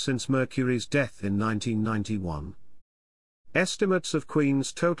sold since Mercury's death in 1991. Estimates of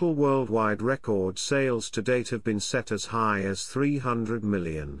Queen's total worldwide record sales to date have been set as high as 300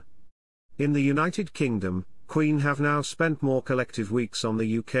 million. In the United Kingdom, Queen have now spent more collective weeks on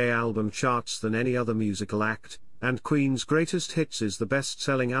the UK album charts than any other musical act, and Queen's Greatest Hits is the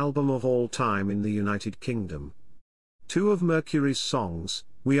best-selling album of all time in the United Kingdom. Two of Mercury's songs,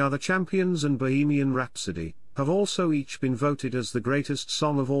 We Are the Champions and Bohemian Rhapsody, have also each been voted as the greatest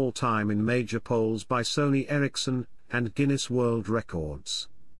song of all time in major polls by Sony Ericsson and Guinness World Records.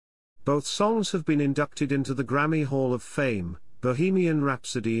 Both songs have been inducted into the Grammy Hall of Fame, Bohemian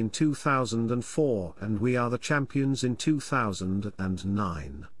Rhapsody in 2004 and We Are the Champions in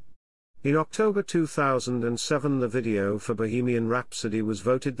 2009. In October 2007, the video for Bohemian Rhapsody was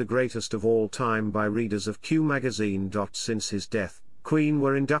voted the greatest of all time by readers of Q magazine. Since his death, Queen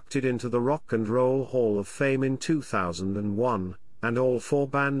were inducted into the Rock and Roll Hall of Fame in 2001, and all four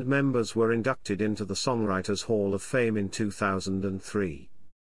band members were inducted into the Songwriters Hall of Fame in 2003.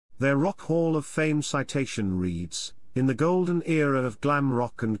 Their Rock Hall of Fame citation reads, "In the golden era of glam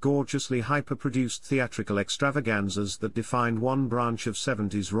rock and gorgeously hyper-produced theatrical extravaganzas that defined one branch of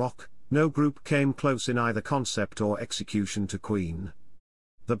 70s rock, no group came close in either concept or execution to Queen."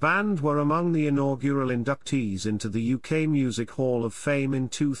 The band were among the inaugural inductees into the UK Music Hall of Fame in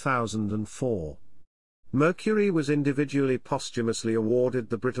 2004. Mercury was individually posthumously awarded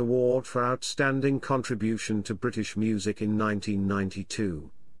the Brit Award for Outstanding Contribution to British Music in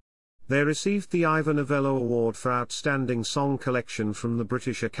 1992. They received the Ivor Novello Award for Outstanding Song Collection from the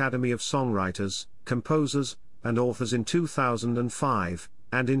British Academy of Songwriters, Composers, and Authors in 2005,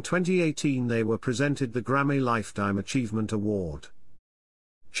 and in 2018 they were presented the Grammy Lifetime Achievement Award.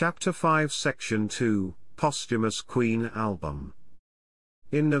 Chapter 5 Section 2, Posthumous Queen Album.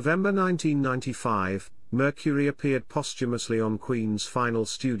 In November 1995, Mercury appeared posthumously on Queen's final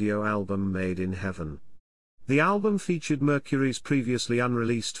studio album Made in Heaven. The album featured Mercury's previously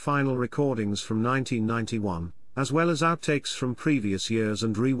unreleased final recordings from 1991, as well as outtakes from previous years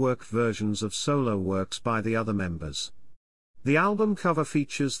and reworked versions of solo works by the other members. The album cover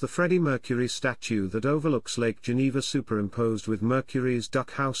features the Freddie Mercury statue that overlooks Lake Geneva superimposed with Mercury's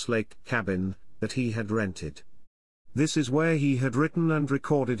Duck House Lake cabin that he had rented. This is where he had written and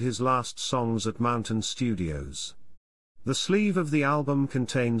recorded his last songs at Mountain Studios. The sleeve of the album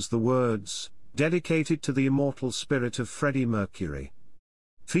contains the words, "Dedicated to the immortal spirit of Freddie Mercury."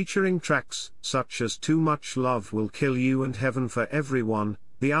 Featuring tracks such as Too Much Love Will Kill You and Heaven for Everyone,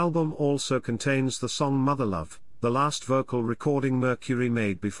 the album also contains the song Mother Love, the last vocal recording Mercury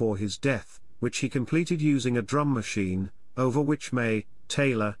made before his death, which he completed using a drum machine, over which May,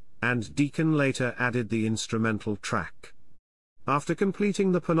 Taylor, and Deacon later added the instrumental track. After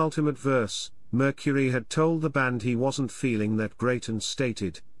completing the penultimate verse, Mercury had told the band he wasn't feeling that great and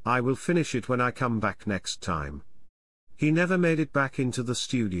stated, "I will finish it when I come back next time." He never made it back into the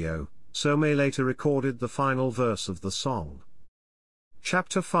studio, so May later recorded the final verse of the song.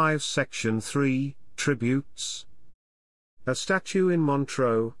 Chapter 5 Section 3, Tributes. A statue in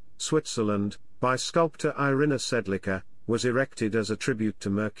Montreux, Switzerland, by sculptor Irina Sedlica, was erected as a tribute to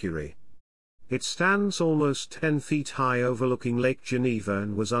Mercury. It stands almost 10 feet high overlooking Lake Geneva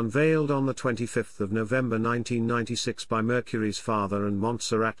and was unveiled on the 25th of November 1996 by Mercury's father and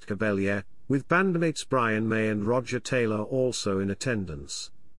Montserrat Caballé, with bandmates Brian May and Roger Taylor also in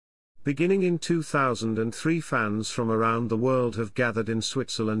attendance. Beginning in 2003, fans from around the world have gathered in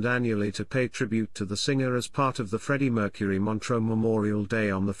Switzerland annually to pay tribute to the singer as part of the Freddie Mercury Montreux Memorial Day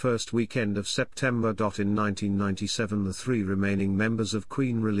on the first weekend of September. In 1997, the three remaining members of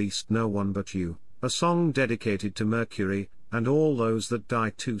Queen released No One But You, a song dedicated to Mercury, and all those that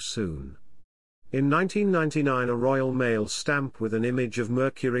died too soon. In 1999, a Royal Mail stamp with an image of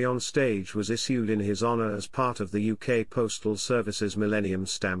Mercury on stage was issued in his honor as part of the UK Postal Service's Millennium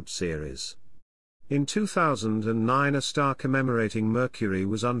Stamp series. In 2009, a star commemorating Mercury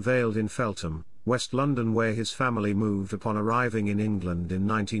was unveiled in Feltham, West London, where his family moved upon arriving in England in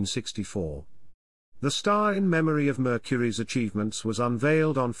 1964. The star in memory of Mercury's achievements was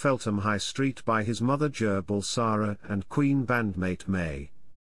unveiled on Feltham High Street by his mother Farrokh Bulsara and Queen bandmate May.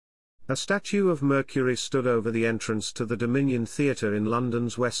 A statue of Mercury stood over the entrance to the Dominion Theatre in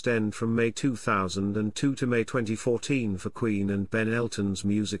London's West End from May 2002 to May 2014 for Queen and Ben Elton's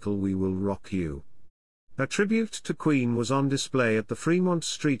musical We Will Rock You. A tribute to Queen was on display at the Fremont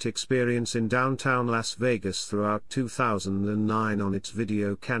Street Experience in downtown Las Vegas throughout 2009 on its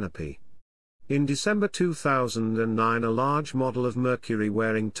video canopy. In December 2009, a large model of Mercury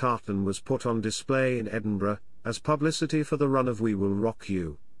wearing tartan was put on display in Edinburgh, as publicity for the run of We Will Rock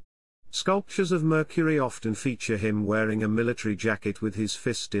You. Sculptures of Mercury often feature him wearing a military jacket with his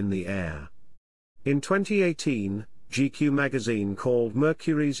fist in the air. In 2018, GQ magazine called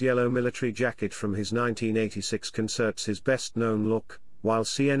Mercury's yellow military jacket from his 1986 concerts his best-known look, while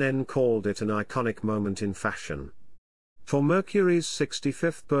CNN called it an iconic moment in fashion. For Mercury's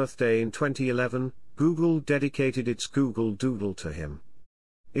 65th birthday in 2011, Google dedicated its Google Doodle to him.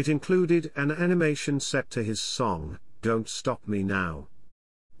 It included an animation set to his song, "Don't Stop Me Now."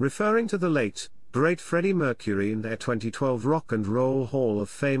 Referring to the late, great Freddie Mercury in their 2012 Rock and Roll Hall of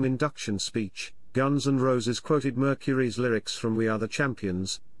Fame induction speech, Guns N' Roses quoted Mercury's lyrics from We Are the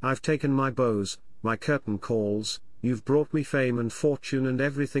Champions: "I've taken my bows, my curtain calls, you've brought me fame and fortune and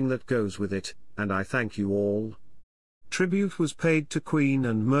everything that goes with it, and I thank you all." Tribute was paid to Queen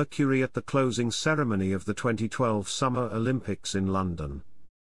and Mercury at the closing ceremony of the 2012 Summer Olympics in London.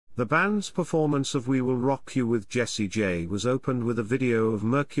 The band's performance of We Will Rock You with Jessie J was opened with a video of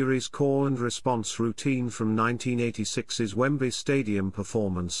Mercury's call and response routine from 1986's Wembley Stadium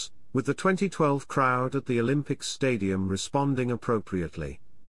performance, with the 2012 crowd at the Olympic Stadium responding appropriately.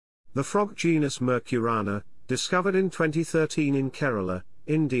 The frog genus Mercurana, discovered in 2013 in Kerala,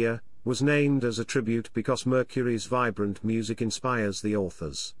 India, was named as a tribute because Mercury's vibrant music inspires the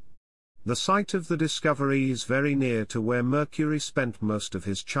authors. The site of the discovery is very near to where Mercury spent most of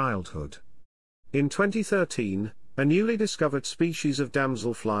his childhood. In 2013, a newly discovered species of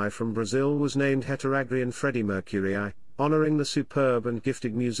damselfly from Brazil was named Heteragrion Freddie Mercury, honoring the superb and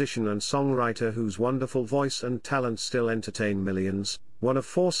gifted musician and songwriter whose wonderful voice and talent still entertain millions, one of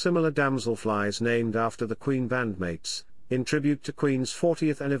 4 similar damselflies named after the Queen bandmates, in tribute to Queen's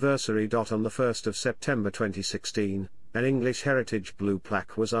 40th anniversary. On the 1st of September 2016, an English heritage blue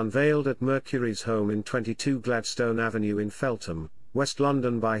plaque was unveiled at Mercury's home in 22 Gladstone Avenue in Feltham, West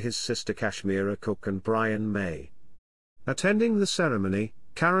London by his sister Kashmira Cook and Brian May. Attending the ceremony,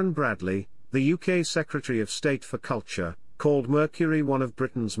 Karen Bradley, the UK Secretary of State for Culture, called Mercury one of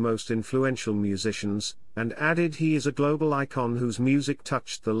Britain's most influential musicians, and added he is a global icon whose music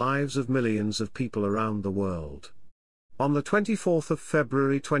touched the lives of millions of people around the world. On the 24th of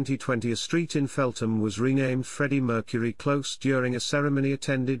February 2020, a street in Feltham was renamed Freddie Mercury Close during a ceremony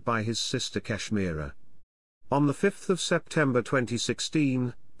attended by his sister Kashmira. On the 5th of September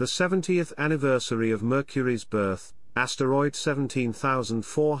 2016, the 70th anniversary of Mercury's birth, asteroid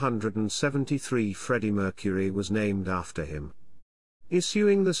 17473 Freddie Mercury was named after him.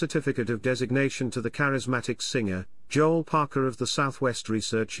 Issuing the certificate of designation to the charismatic singer, Joel Parker of the Southwest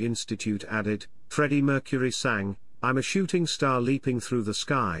Research Institute added, "Freddie Mercury sang, 'I'm a shooting star leaping through the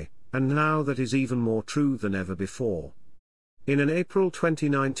sky,' and now that is even more true than ever before." In an April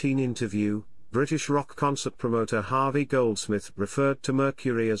 2019 interview, British rock concert promoter Harvey Goldsmith referred to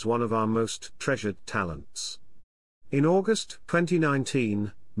Mercury as one of our most treasured talents. In August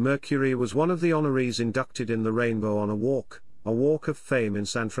 2019, Mercury was one of the honorees inducted in the Rainbow on a Walk of Fame in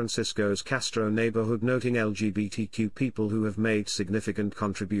San Francisco's Castro neighborhood, noting LGBTQ people who have made significant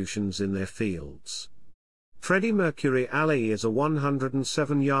contributions in their fields. Freddie Mercury Alley is a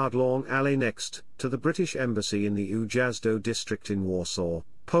 107-yard-long alley next to the British Embassy in the Ujazdo district in Warsaw,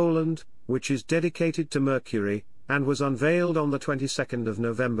 Poland, which is dedicated to Mercury, and was unveiled on the 22nd of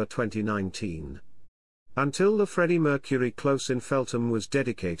November 2019. Until the Freddie Mercury Close in Feltham was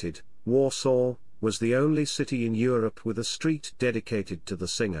dedicated, Warsaw was the only city in Europe with a street dedicated to the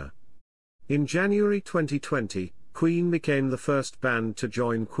singer. In January 2020, Queen became the first band to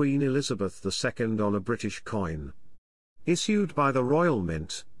join Queen Elizabeth II on a British coin. Issued by the Royal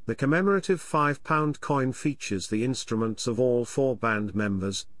Mint, the commemorative £5 coin features the instruments of all 4 band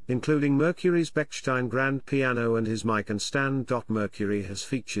members, including Mercury's Bechstein grand piano and his mic and stand. Mercury has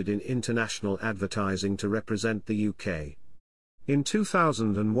featured in international advertising to represent the UK. In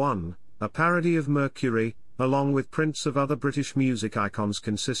 2001, a parody of Mercury, along with prints of other British music icons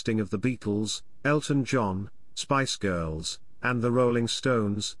consisting of the Beatles, Elton John, Spice Girls, and the Rolling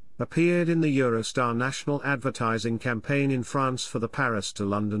Stones, appeared in the Eurostar national advertising campaign in France for the Paris to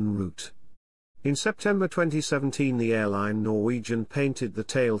London route. In September 2017, the airline Norwegian painted the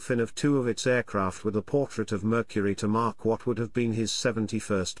tail fin of 2 of its aircraft with a portrait of Mercury to mark what would have been his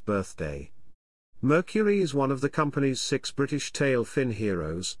 71st birthday. Mercury is one of the company's 6 British tail fin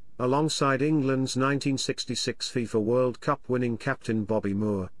heroes, alongside England's 1966 FIFA World Cup winning captain Bobby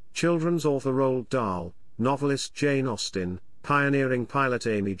Moore, children's author Roald Dahl, novelist Jane Austen, pioneering pilot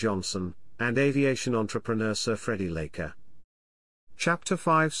Amy Johnson, and aviation entrepreneur Sir Freddie Laker. Chapter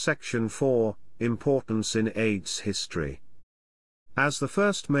 5 Section 4 Importance in AIDS History. As the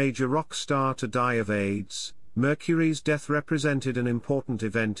first major rock star to die of AIDS, Mercury's death represented an important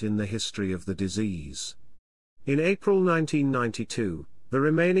event in the history of the disease. In April 1992, the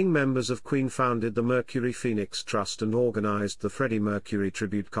remaining members of Queen founded the Mercury Phoenix Trust and organized the Freddie Mercury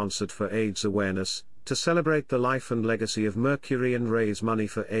Tribute Concert for AIDS Awareness, to celebrate the life and legacy of Mercury and raise money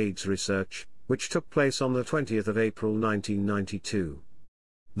for AIDS research, which took place on the 20th of April 1992.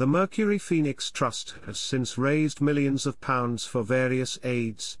 The Mercury Phoenix Trust has since raised millions of pounds for various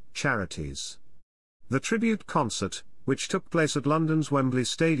AIDS charities. The tribute concert, which took place at London's Wembley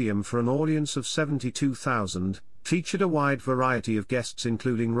Stadium for an audience of 72,000, featured a wide variety of guests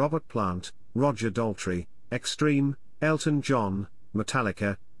including Robert Plant, Roger Daltrey, Extreme, Elton John,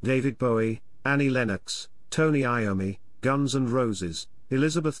 Metallica, David Bowie, Annie Lennox, Tony Iommi, Guns N' Roses,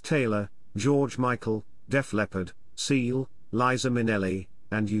 Elizabeth Taylor, George Michael, Def Leppard, Seal, Liza Minnelli,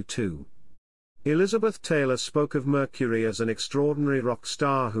 and U2. Elizabeth Taylor spoke of Mercury as an extraordinary rock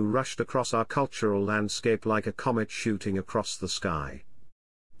star who rushed across our cultural landscape like a comet shooting across the sky.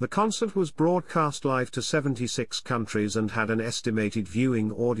 The concert was broadcast live to 76 countries and had an estimated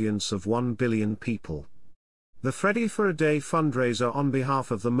viewing audience of 1 billion people. The Freddie for a Day fundraiser on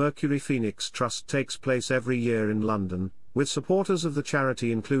behalf of the Mercury Phoenix Trust takes place every year in London, with supporters of the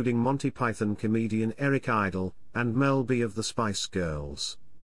charity including Monty Python comedian Eric Idle, and Mel B of the Spice Girls.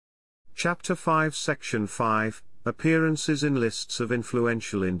 Chapter 5 Section 5 Appearances in Lists of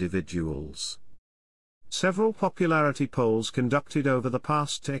Influential Individuals. Several popularity polls conducted over the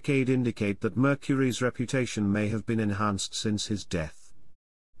past decade indicate that Mercury's reputation may have been enhanced since his death.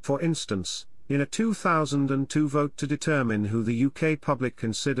 For instance, in a 2002 vote to determine who the UK public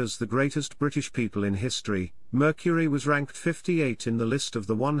considers the greatest British people in history, Mercury was ranked 58 in the list of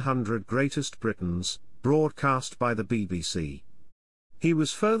the 100 Greatest Britons, broadcast by the BBC. He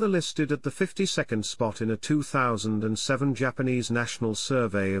was further listed at the 52nd spot in a 2007 Japanese national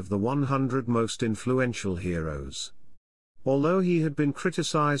survey of the 100 most influential heroes. Although he had been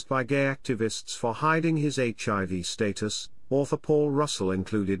criticized by gay activists for hiding his HIV status, author Paul Russell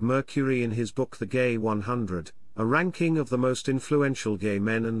included Mercury in his book The Gay 100, a ranking of the most influential gay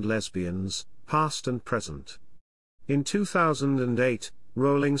men and lesbians, past and present. In 2008,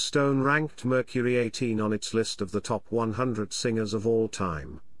 Rolling Stone ranked Mercury 18 on its list of the top 100 singers of all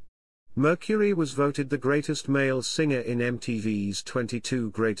time. Mercury was voted the greatest male singer in MTV's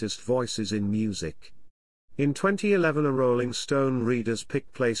 22 Greatest Voices in Music. In 2011, a Rolling Stone Reader's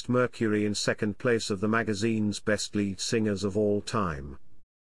Pick placed Mercury in second place of the magazine's best lead singers of all time.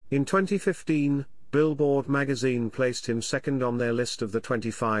 In 2015, Billboard magazine placed him second on their list of the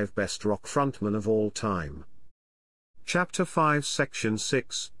 25 best rock frontmen of all time. Chapter 5 Section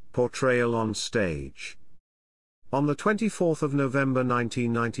 6 Portrayal on Stage. On the 24th of November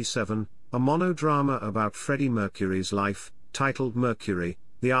 1997, a monodrama about Freddie Mercury's life, titled Mercury,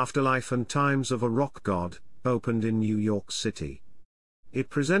 The Afterlife and Times of a Rock God, opened in New York City. It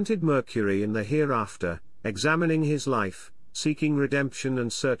presented Mercury in the hereafter, examining his life, seeking redemption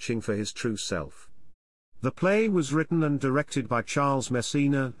and searching for his true self. The play was written and directed by Charles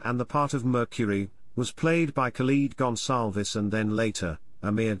Messina, and the part of Mercury was played by Khalid Gonsalves and then later,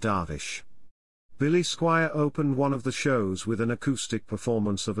 Amir Darvish. Billy Squier opened one of the shows with an acoustic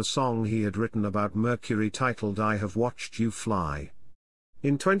performance of a song he had written about Mercury titled I Have Watched You Fly.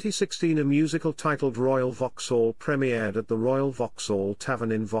 In 2016, a musical titled Royal Vauxhall premiered at the Royal Vauxhall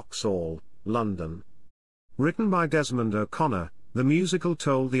Tavern in Vauxhall, London. Written by Desmond O'Connor, the musical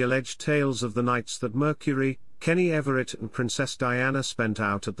told the alleged tales of the nights that Mercury, Kenny Everett and Princess Diana spent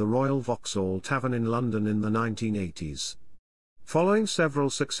out at the Royal Vauxhall Tavern in London in the 1980s. Following several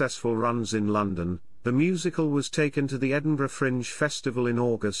successful runs in London, the musical was taken to the Edinburgh Fringe Festival in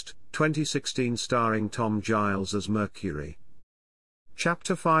August 2016, starring Tom Giles as Mercury.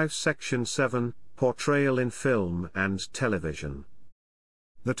 Chapter 5 Section 7 Portrayal in Film and Television.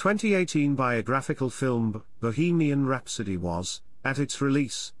 The 2018 biographical film Bohemian Rhapsody was, at its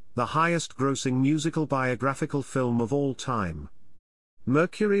release, the highest-grossing musical biographical film of all time.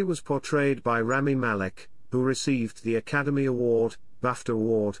 Mercury was portrayed by Rami Malek, who received the Academy Award, BAFTA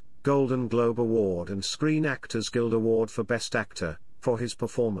Award, Golden Globe Award and Screen Actors Guild Award for Best Actor, for his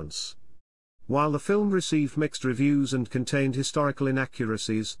performance. While the film received mixed reviews and contained historical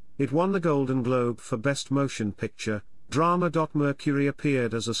inaccuracies, it won the Golden Globe for Best Motion Picture Drama. Mercury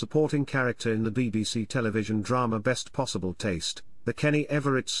appeared as a supporting character in the BBC television drama Best Possible Taste, The Kenny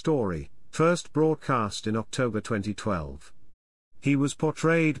Everett Story, first broadcast in October 2012. He was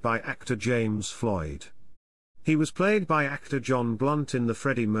portrayed by actor James Floyd. He was played by actor John Blunt in the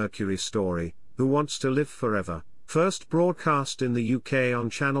Freddie Mercury story, Who Wants to Live Forever, first broadcast in the UK on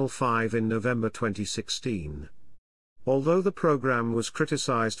Channel 5 in November 2016. Although the program was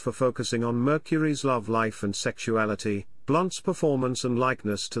criticised for focusing on Mercury's love life and sexuality, Blunt's performance and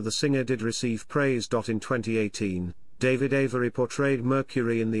likeness to the singer did receive praise. In 2018, David Avery portrayed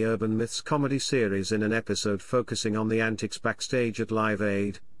Mercury in the Urban Myths comedy series in an episode focusing on the antics backstage at Live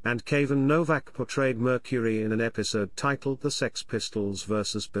Aid, and Kevin Novak portrayed Mercury in an episode titled The Sex Pistols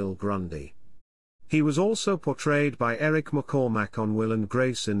vs. Bill Grundy. He was also portrayed by Eric McCormack on Will and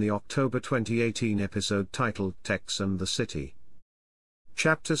Grace in the October 2018 episode titled Tex and the City.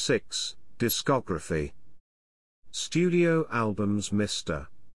 Chapter 6, Discography. Studio albums: Mr.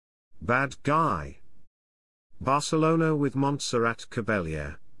 Bad Guy, Barcelona with Montserrat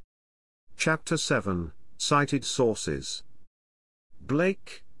Caballé. Chapter 7, Cited Sources.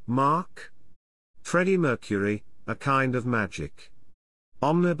 Blake, Mark. Freddie Mercury, A Kind of Magic.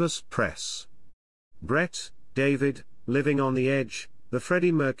 Omnibus Press. Brett, David, Living on the Edge, The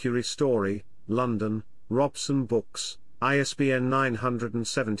Freddie Mercury Story, London, Robson Books, ISBN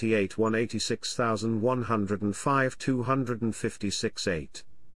 978-186105-256-8.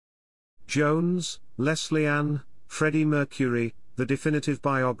 Jones, Leslie Ann, Freddie Mercury, The Definitive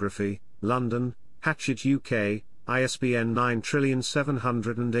Biography, London, Hachette UK, ISBN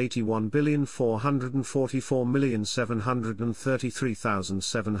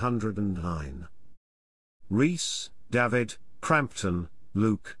 9781444733709. Rees, David, Crampton,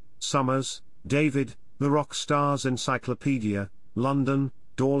 Luke, Summers, David, The Rock Stars Encyclopedia, London,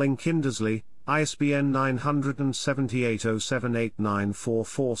 Dorling Kindersley, ISBN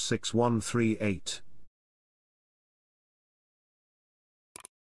 9780789446138.